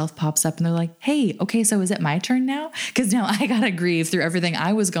yourself pops up and they're like, hey, okay, so is it my turn now? Because now I got to grieve through everything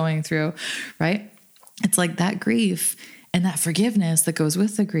I was going through, right? It's like that grief and that forgiveness that goes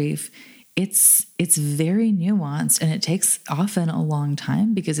with the grief. It's very nuanced, and it takes often a long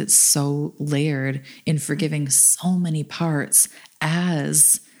time because it's so layered in forgiving so many parts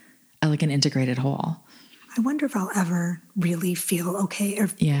as like an integrated whole. I wonder if I'll ever really feel okay or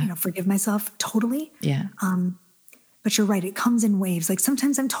forgive myself totally. Yeah. But you're right. It comes in waves. Like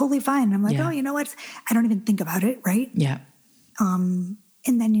sometimes I'm totally fine. And I'm like, oh, you know what? I don't even think about it. Right. Yeah. And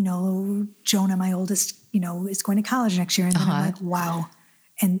then, Jonah, my oldest, is going to college next year. And then I'm like, wow.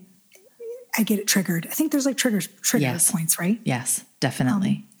 And I get it triggered. I think there's like trigger points, right? Yes,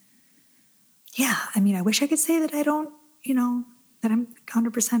 definitely. I wish I could say that I don't, that I'm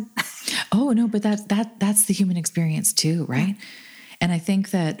 100%. Oh no, but that's the human experience too, right? Yeah. And I think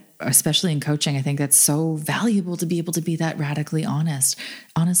that, especially in coaching, I think that's so valuable to be able to be that radically honest.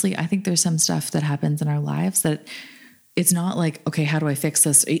 Honestly, I think there's some stuff that happens in our lives that it's not like, okay, how do I fix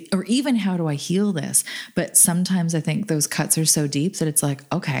this? Or even how do I heal this? But sometimes I think those cuts are so deep that it's like,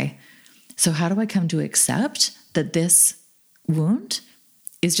 okay, so how do I come to accept that this wound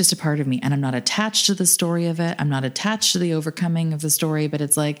is just a part of me, and I'm not attached to the story of it. I'm not attached to the overcoming of the story, but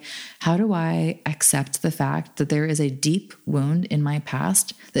it's like, how do I accept the fact that there is a deep wound in my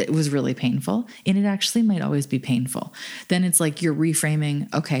past that was really painful, and it actually might always be painful. Then it's like you're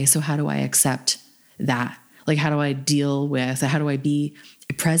reframing, okay, so how do I accept that? Like, how do I deal with, how do I be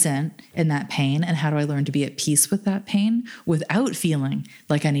present in that pain? And how do I learn to be at peace with that pain without feeling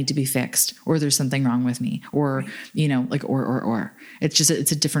like I need to be fixed or there's something wrong with me or, or it's just,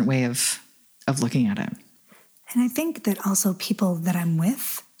 it's a different way of looking at it. And I think that also people that I'm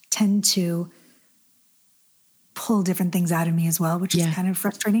with tend to pull different things out of me as well, which is kind of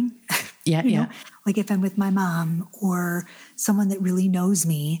frustrating. Yeah. Like if I'm with my mom or someone that really knows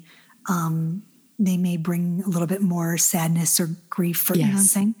me, they may bring a little bit more sadness or grief for, you know what I'm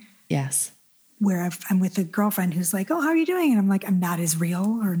saying? Yes. Where I'm with a girlfriend who's like, oh, how are you doing? And I'm like, I'm not as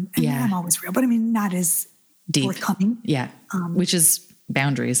real I'm always real, but not as deep, forthcoming. Yeah. Which is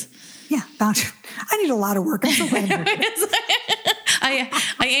boundaries. Yeah. Boundaries. I need a lot of work. I'm so glad I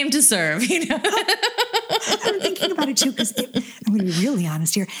aim to serve, I'm thinking about it too, because I'm going to be really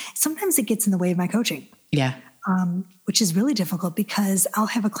honest here. Sometimes it gets in the way of my coaching. Yeah. Which is really difficult because I'll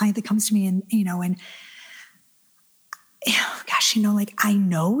have a client that comes to me and like I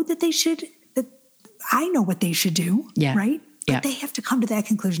know that I know what they should do. Yeah. Right. But they have to come to that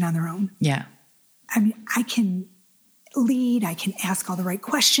conclusion on their own. Yeah. I mean, I can lead, I can ask all the right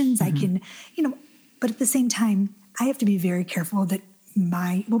questions. I can, but at the same time, I have to be very careful that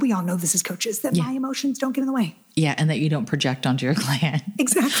we all know this as coaches, that my emotions don't get in the way. Yeah. And that you don't project onto your client.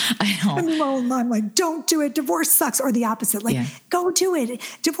 Exactly. I know. I'm like, don't do it. Divorce sucks. Or the opposite. Like, go do it.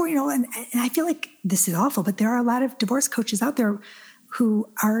 Divorce, and I feel like this is awful, but there are a lot of divorce coaches out there who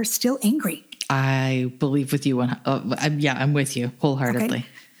are still angry. I believe with you. I'm with you wholeheartedly. Okay?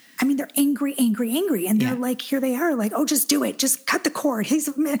 I mean, they're angry. And they're like, here they are like, oh, just do it. Just cut the cord.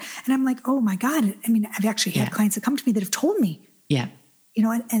 And I'm like, oh my God. I mean, I've actually had clients that come to me that have told me. Yeah.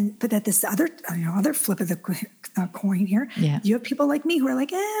 But at this other flip of the coin here, you have people like me who are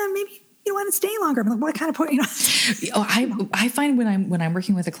like, maybe you want to stay longer. I'm like, what kind of point? I find when I'm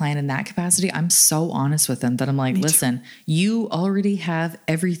working with a client in that capacity, I'm so honest with them that I'm like, listen, you already have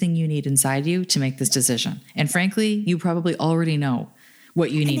everything you need inside you to make this decision. And frankly, you probably already know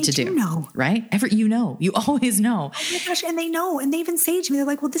what you need to do. Right? You always know. Oh my gosh. And they know. And they even say to me, they're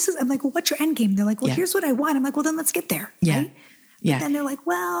like, well, I'm like, well, what's your end game? They're like, well, here's what I want. I'm like, well, then let's get there. Yeah. Right? Yeah. And they're like,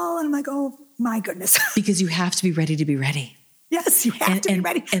 well, and I'm like, oh my goodness. Because you have to be ready to be ready. Yes, you have to be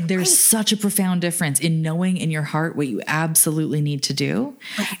ready. And there's such a profound difference in knowing in your heart what you absolutely need to do.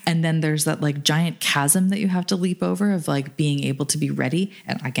 Right. And then there's that like giant chasm that you have to leap over of like being able to be ready.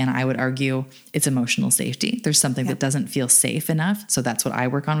 And again, I would argue it's emotional safety. There's something that doesn't feel safe enough. So that's what I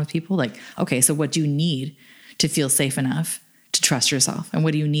work on with people. Like, okay, so what do you need to feel safe enough to trust yourself? And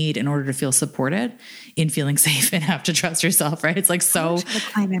what do you need in order to feel supported in feeling safe enough to trust yourself? Right. It's like, so the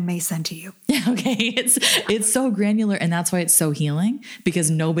client I may send to you. Yeah. Okay. It's so granular. And that's why it's so healing, because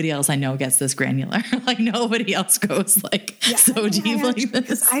nobody else I know gets this granular. Like nobody else goes like so deep like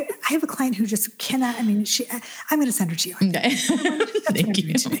this. I have a client who just cannot, I'm going to send her to you. Okay. Thank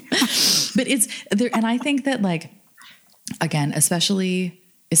you. But it's there. And I think that like, again, especially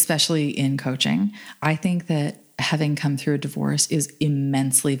in coaching, I think that having come through a divorce is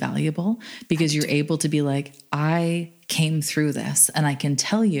immensely valuable, because you're able to be like, I came through this, and I can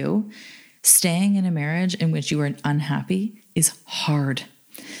tell you staying in a marriage in which you are unhappy is hard.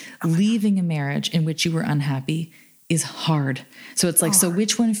 Leaving a marriage in which you were unhappy is hard. So it's like, so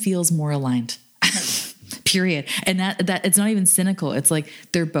which one feels more aligned? Period. And that it's not even cynical. It's like,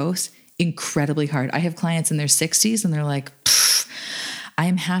 they're both incredibly hard. I have clients in their 60s and they're like,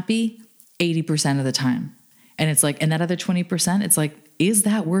 I'm happy 80% of the time. And it's like, and that other 20%, it's like, is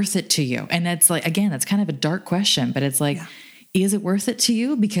that worth it to you? And that's like, again, that's kind of a dark question, but it's like, is it worth it to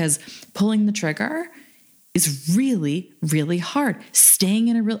you? Because pulling the trigger is really, really hard. Staying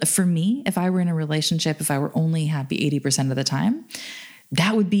in for me, if I were in a relationship, if I were only happy 80% of the time,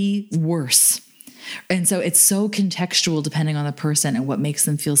 that would be worse. And so it's so contextual depending on the person and what makes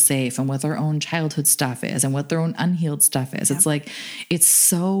them feel safe and what their own childhood stuff is and what their own unhealed stuff is. Yep. It's like, it's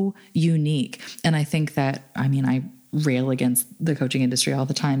so unique. And I think that, I rail against the coaching industry all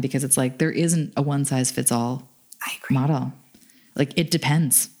the time, because it's like, there isn't a one size fits all model. Like, it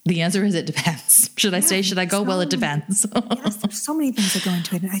depends. The answer is it depends. Should I go? Well, it depends. Yes, there's so many things that go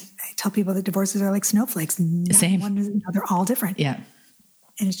into it. And I tell people that divorces are like snowflakes. Same. They're all different. Yeah.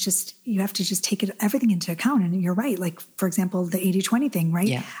 And it's just, you have to just take everything into account. And you're right. Like, for example, the 80-20 thing, right?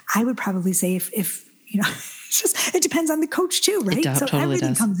 Yeah. I would probably say if it depends on the coach too, right? So totally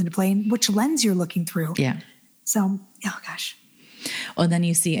everything comes into play, and which lens you're looking through. Yeah. So, oh gosh. Well, then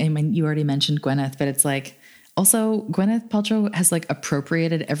you see, you already mentioned Gwyneth, but it's like, also Gwyneth Paltrow has like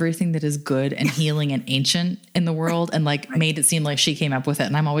appropriated everything that is good and healing and ancient in the world and like made it seem like she came up with it.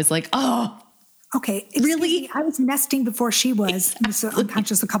 And I'm always like, oh, okay. Really? I was nesting before she was. So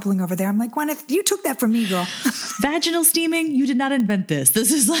unconscious coupling over there. I'm like, Gwyneth, you took that from me, girl. Vaginal steaming? You did not invent this.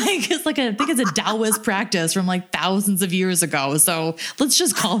 This is like, I think it's a Taoist practice from like thousands of years ago. So let's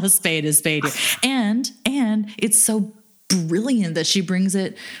just call a spade here. And it's so brilliant that she brings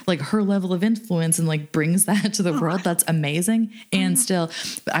it, like her level of influence, and like brings that to the world. That's amazing. And still,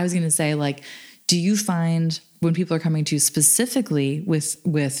 but I was going to say, like, do you find when people are coming to you specifically with,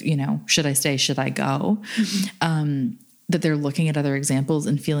 should I stay, should I go, that they're looking at other examples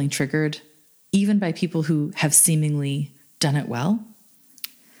and feeling triggered even by people who have seemingly done it well?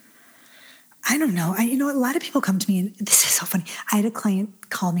 I don't know. A lot of people come to me, and this is so funny. I had a client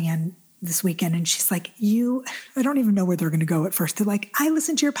call me on this weekend, and she's like, I don't even know where they're going to go at first. They're like, I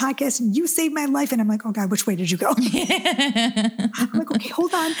listened to your podcast and you saved my life. And I'm like, oh God, which way did you go? I'm like, okay,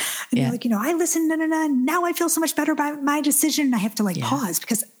 hold on. And they're like, I listened, now I feel so much better about my decision. And I have to pause,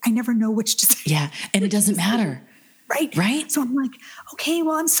 because I never know which decision. Yeah. And it doesn't matter. Right. So I'm like, okay,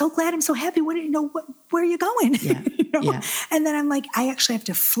 well, I'm so glad. I'm so happy. Where are you going? Yeah. Yeah. And then I'm like, I actually have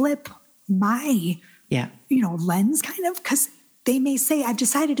to flip my, lens kind of, because they may say, I've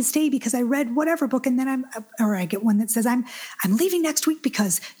decided to stay because I read whatever book, and then I get one that says, I'm leaving next week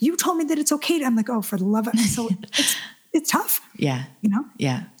because you told me that it's okay. I'm like, oh, for the love of it. So it's tough. Yeah.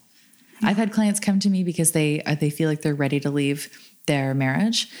 Yeah. I've had clients come to me because they feel like they're ready to leave their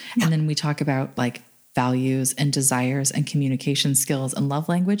marriage. Yeah. And then we talk about like values and desires and communication skills and love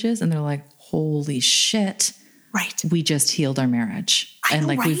languages. And they're like, holy shit. Right. We just healed our marriage. And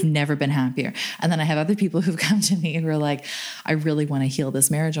we've never been happier. And then I have other people who've come to me who are like, I really want to heal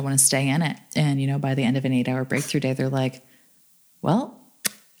this marriage. I want to stay in it. And, by the end of an 8-hour breakthrough day, they're like, well,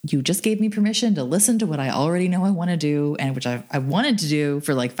 you just gave me permission to listen to what I already know I want to do, and which I wanted to do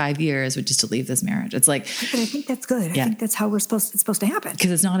for like 5 years, which is to leave this marriage. It's like, but I think that's good. I think that's how it's supposed to happen.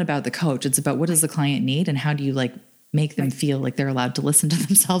 Because it's not about the coach. It's about what does the client need, and how do you make them feel like they're allowed to listen to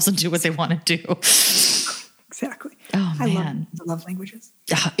themselves and do what they want to do. Exactly. Oh I man. love the love languages.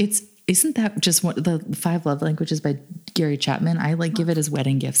 Isn't that just one the 5 love languages by Gary Chapman? I like give it as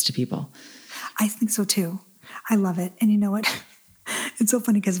wedding gifts to people. I think so too. I love it. And you know what? It's so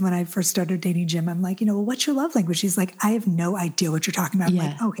funny because when I first started dating Jim, I'm like, well, what's your love language? He's like, I have no idea what you're talking about. I'm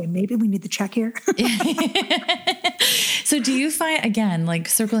like, okay, maybe we need the check here. So do you find, again, like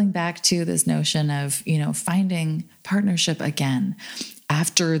circling back to this notion of, finding partnership again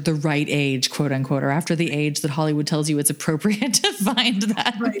after the right age, quote unquote, or after the age that Hollywood tells you it's appropriate to find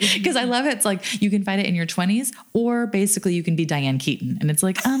that? Because I love it. It's like, you can find it in your 20s, or basically you can be Diane Keaton. And it's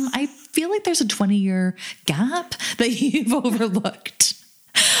like, I feel like there's a 20-year gap that you've overlooked.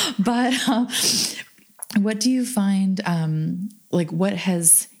 But what do you find, what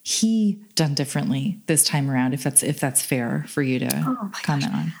has he done differently this time around, if that's fair for you to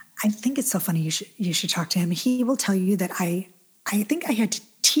comment on? I think it's so funny. You should talk to him. He will tell you that I think I had to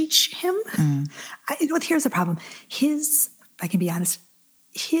teach him. Here's the problem. If I can be honest,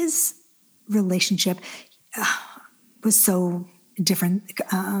 his relationship was so different.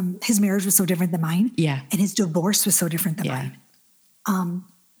 His marriage was so different than mine. Yeah. And his divorce was so different than mine.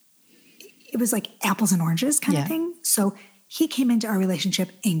 It was like apples and oranges kind of thing. So he came into our relationship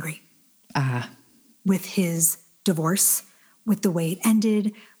angry with his divorce, with the way it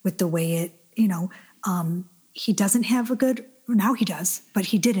ended, with the way it, he doesn't have now he does, but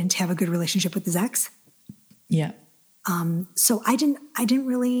he didn't have a good relationship with his ex. Yeah. So I didn't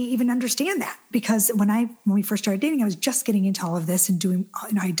really even understand that, because when we first started dating, I was just getting into all of this and doing,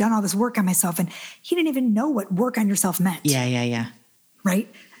 I'd done all this work on myself, and he didn't even know what work on yourself meant. Yeah.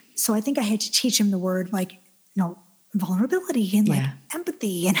 Right. So I think I had to teach him the word, vulnerability and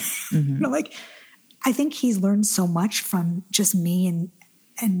empathy. And, I think he's learned so much from just me,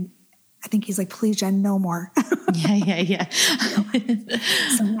 and I think he's like, please, Jen, no more. Yeah.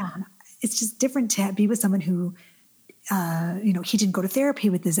 So it's just different to be with someone who, he didn't go to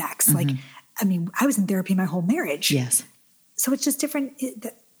therapy with his ex. I was in therapy my whole marriage. Yes. So it's just different.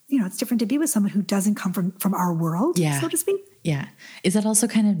 It's different to be with someone who doesn't come from our world, so to speak. Yeah. Is that also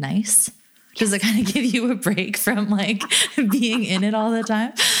kind of nice? Does it kind of give you a break from being in it all the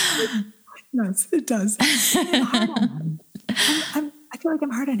time? Yes, it does. I feel like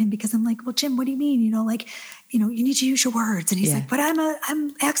I'm hard on him because I'm like, well, Jim, what do you mean? You need to use your words. And he's like, but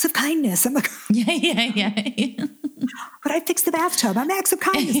I'm acts of kindness. I'm like, yeah. But I fixed the bathtub. I'm acts of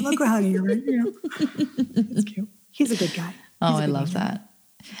kindness. Look how you're right. It's cute. He's a good guy. I love that.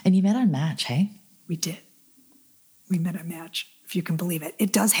 And you met on Match, hey? We did. We met on Match, if you can believe it.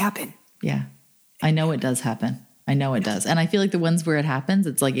 It does happen. Yeah. I know it does happen. I know it does. And I feel like the ones where it happens,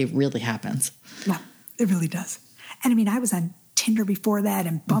 it's like it really happens. Yeah, it really does. And I was on Tinder before that,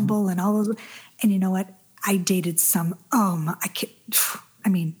 and Bumble and all those. And you know what? I dated some,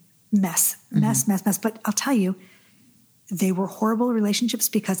 mess. But I'll tell you, they were horrible relationships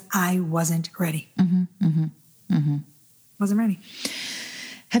because I wasn't ready. Wasn't ready.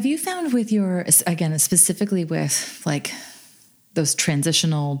 Have you found with again, specifically with those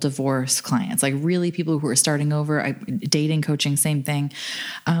transitional divorce clients, really people who are starting over, dating, coaching, same thing.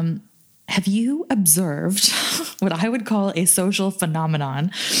 Have you observed what I would call a social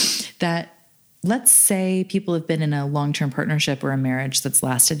phenomenon that, let's say people have been in a long-term partnership or a marriage that's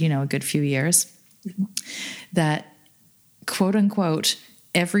lasted, a good few years, that quote unquote,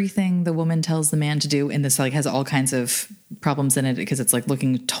 everything the woman tells the man to do, and this has all kinds of problems in it because it's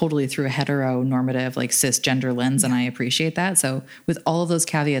looking totally through a heteronormative cisgender lens. And I appreciate that. So with all of those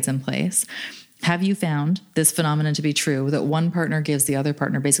caveats in place, have you found this phenomenon to be true, that one partner gives the other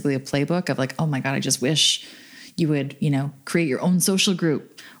partner basically a playbook of oh my God, I just wish you would, create your own social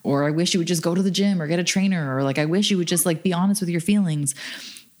group, or I wish you would just go to the gym or get a trainer, or I wish you would just be honest with your feelings.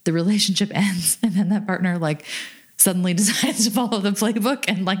 The relationship ends, and then that partner suddenly decides to follow the playbook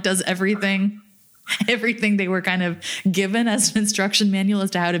and does everything they were kind of given as an instruction manual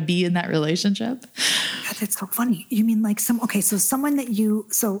as to how to be in that relationship. God, that's so funny. You mean so someone that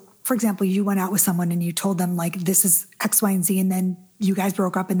for example, you went out with someone and you told them this is X, Y, and Z, and then you guys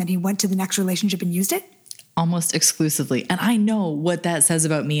broke up, and then he went to the next relationship and used it? Almost exclusively. And I know what that says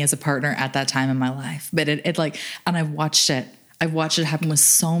about me as a partner at that time in my life, but and I've watched it happen with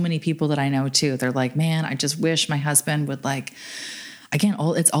so many people that I know too. They're like, man, I just wish my husband would again,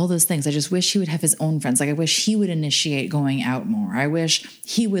 it's all those things. I just wish he would have his own friends. I wish he would initiate going out more. I wish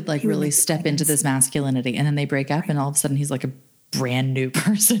he would really step into this masculinity. And then they break up, and all of a sudden he's a brand new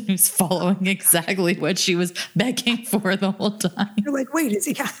person who's following exactly what she was begging for the whole time. You're like, wait, is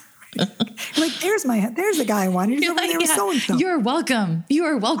he? You're like, there's the guy I wanted. He's over there with so-and-so. You're welcome. You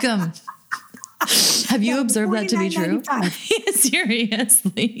are welcome. Have you observed that to be true? Yeah,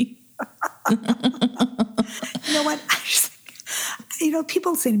 seriously. You know what?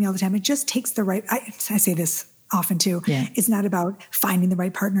 people say to me all the time, it just takes the right, I say this often too. Yeah. It's not about finding the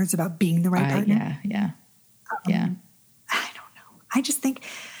right partner. It's about being the right partner. Yeah. I don't know. I just think,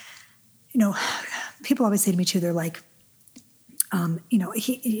 people always say to me too, they're like,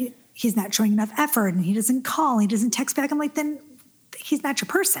 he's not showing enough effort and he doesn't call, he doesn't text back. I'm like, then he's not your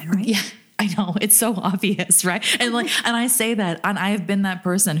person, right? Yeah. I know, it's so obvious, right? And and I say that, and I have been that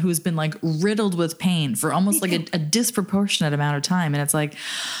person who's been like riddled with pain for almost like a disproportionate amount of time. And it's like,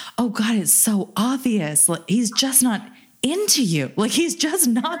 oh God, it's so obvious. Like, he's just not into you. Like, he's just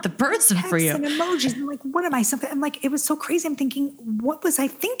not the person for you. And emojis. I'm like, what am I? I'm like, it was so crazy. I'm thinking, what was I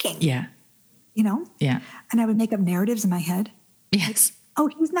thinking? Yeah. Yeah. And I would make up narratives in my head. Yes.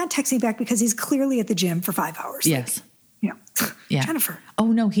 Like, oh, he's not texting back because he's clearly at the gym for 5 hours. Yes. Yeah. Jennifer.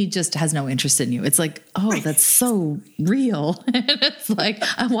 Oh no, he just has no interest in you. It's like, oh, right. That's so real. It's like,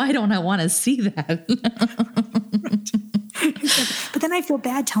 why don't I want to see that? But then I feel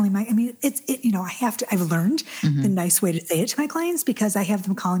bad telling I've learned the nice way to say it to my clients, because I have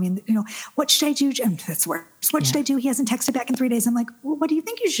them calling me and, what should I do? And that's worse. What should I do? He hasn't texted back in 3 days. I'm like, well, what do you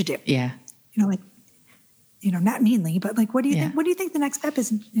think you should do? Yeah. Not meanly, but like, what do you think? What do you think the next step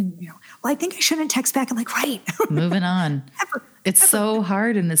is? And, well, I think I shouldn't text back. I'm like, right. Moving on. It's so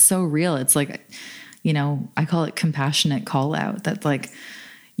hard and it's so real. It's like, I call it compassionate call out. That's like,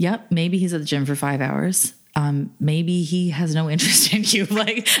 yep, maybe he's at the gym for 5 hours. Maybe he has no interest in you.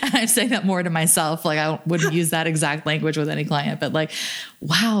 Like, and I say that more to myself. Like, I wouldn't use that exact language with any client, but like,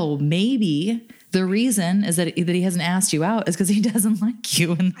 wow, maybe the reason is that he hasn't asked you out is because he doesn't like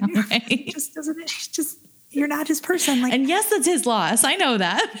you in that way. He just doesn't. You're not his person. Like, and yes, that's his loss. I know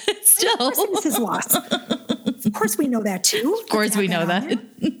that. Still, of course it's his loss. Of course we know that too. Of course we know that.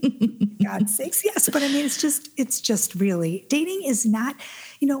 God's sakes, yes. But I mean, it's just really, dating is not.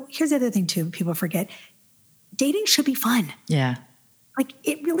 Here's the other thing too. People forget. Dating should be fun. Yeah. Like,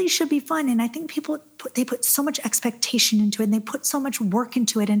 it really should be fun. And I think people put so much expectation into it, and they put so much work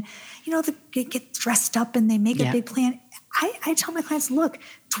into it, and they get dressed up and they make a big plan. I tell my clients, look,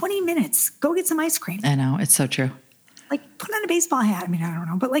 20 minutes, go get some ice cream. I know, it's so true. Like, put on a baseball hat. I mean, I don't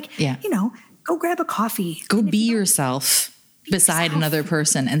know, but like, go grab a coffee. Go be yourself beside another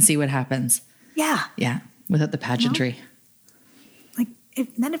person and see what happens. Yeah. Yeah. Without the pageantry. Like,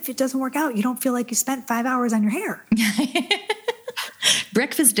 if it doesn't work out, you don't feel like you spent 5 hours on your hair.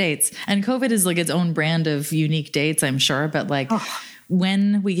 Breakfast dates. And COVID is like its own brand of unique dates, I'm sure. But like,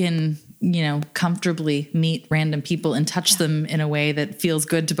 when we can, comfortably meet random people and touch them in a way that feels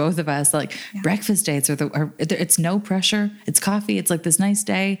good to both of us, like breakfast dates it's no pressure. It's coffee. It's like this nice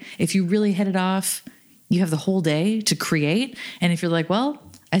day. If you really hit it off, you have the whole day to create. And if you're like, well,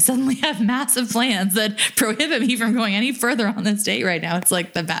 I suddenly have massive plans that prohibit me from going any further on this date right now, it's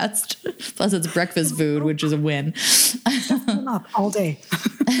like the best. Plus it's breakfast food, which is a win. Up all day.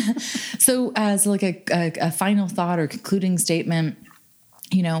 So as like a final thought or concluding statement,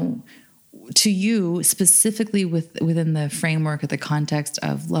 to you specifically within the framework of the context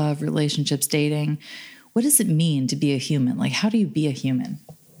of love, relationships, dating, what does it mean to be a human? Like, how do you be a human?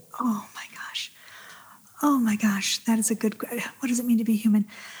 Oh my gosh. That is a good question. What does it mean to be human?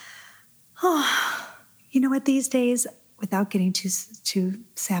 Oh, what, these days, without getting too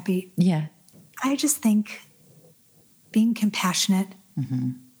sappy. Yeah. I just think being compassionate,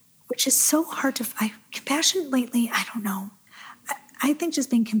 which is so hard to find. Compassion lately, I don't know. I think just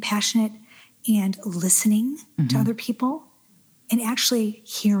being compassionate and listening to other people and actually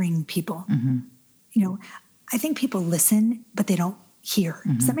hearing people. I think people listen, but they don't hear.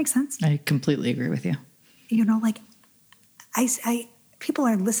 Does that make sense? I completely agree with you. Like people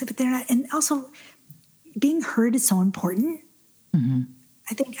are listening, but they're not. And also being heard is so important.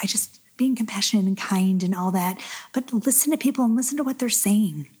 I think being compassionate and kind and all that, but listen to people and listen to what they're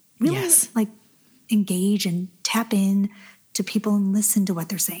saying. Really like engage and tap in to people and listen to what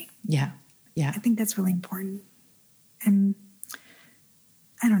they're saying. Yeah. Yeah. I think that's really important. And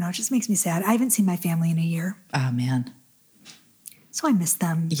I don't know, it just makes me sad. I haven't seen my family in a year. Oh man. So I miss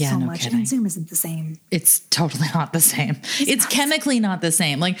them so much. Kidding. And Zoom isn't the same. It's totally not the same. It's chemically not the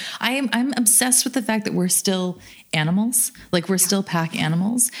same. Like I'm obsessed with the fact that we're still animals. Like we're still pack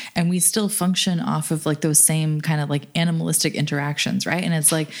animals, and we still function off of like those same kind of like animalistic interactions. Right. And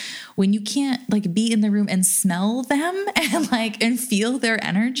it's like when you can't like be in the room and smell them and feel their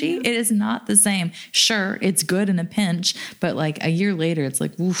energy, it is not the same. Sure. It's good in a pinch, but like a year later, it's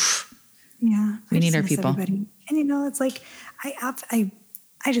like, woof. Yeah. We need our people. Everybody. And it's like, I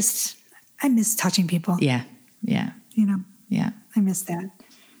miss touching people. Yeah. Yeah. Yeah. I miss that.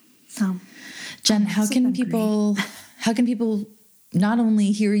 So Jen, how can people not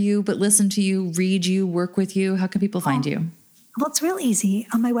only hear you, but listen to you, read you, work with you? How can people find you? Well, it's real easy.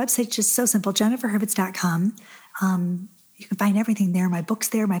 On my website, it's just so simple, jenniferhurwitz.com. You can find everything there. My book's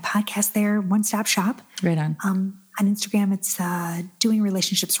there, my podcast there, one-stop shop. Right on. On Instagram, it's Doing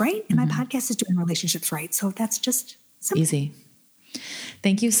Relationships Right. And my podcast is Doing Relationships Right. So that's just simple. Easy.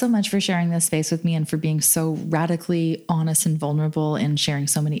 Thank you so much for sharing this space with me and for being so radically honest and vulnerable and sharing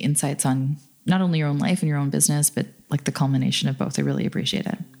so many insights on not only your own life and your own business, but like the culmination of both. I really appreciate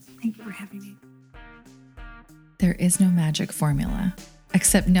it. Thank you for having me. There is no magic formula,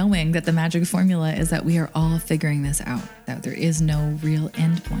 except knowing that the magic formula is that we are all figuring this out, that there is no real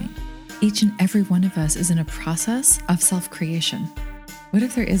end point. Each and every one of us is in a process of self-creation. What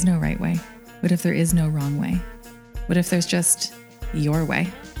if there is no right way? What if there is no wrong way? What if there's just your way?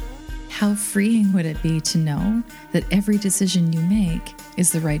 How freeing would it be to know that every decision you make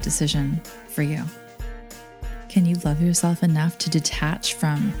is the right decision for you? Can you love yourself enough to detach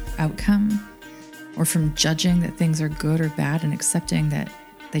from outcome or from judging that things are good or bad and accepting that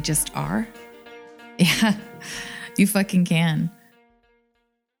they just are? Yeah, you fucking can.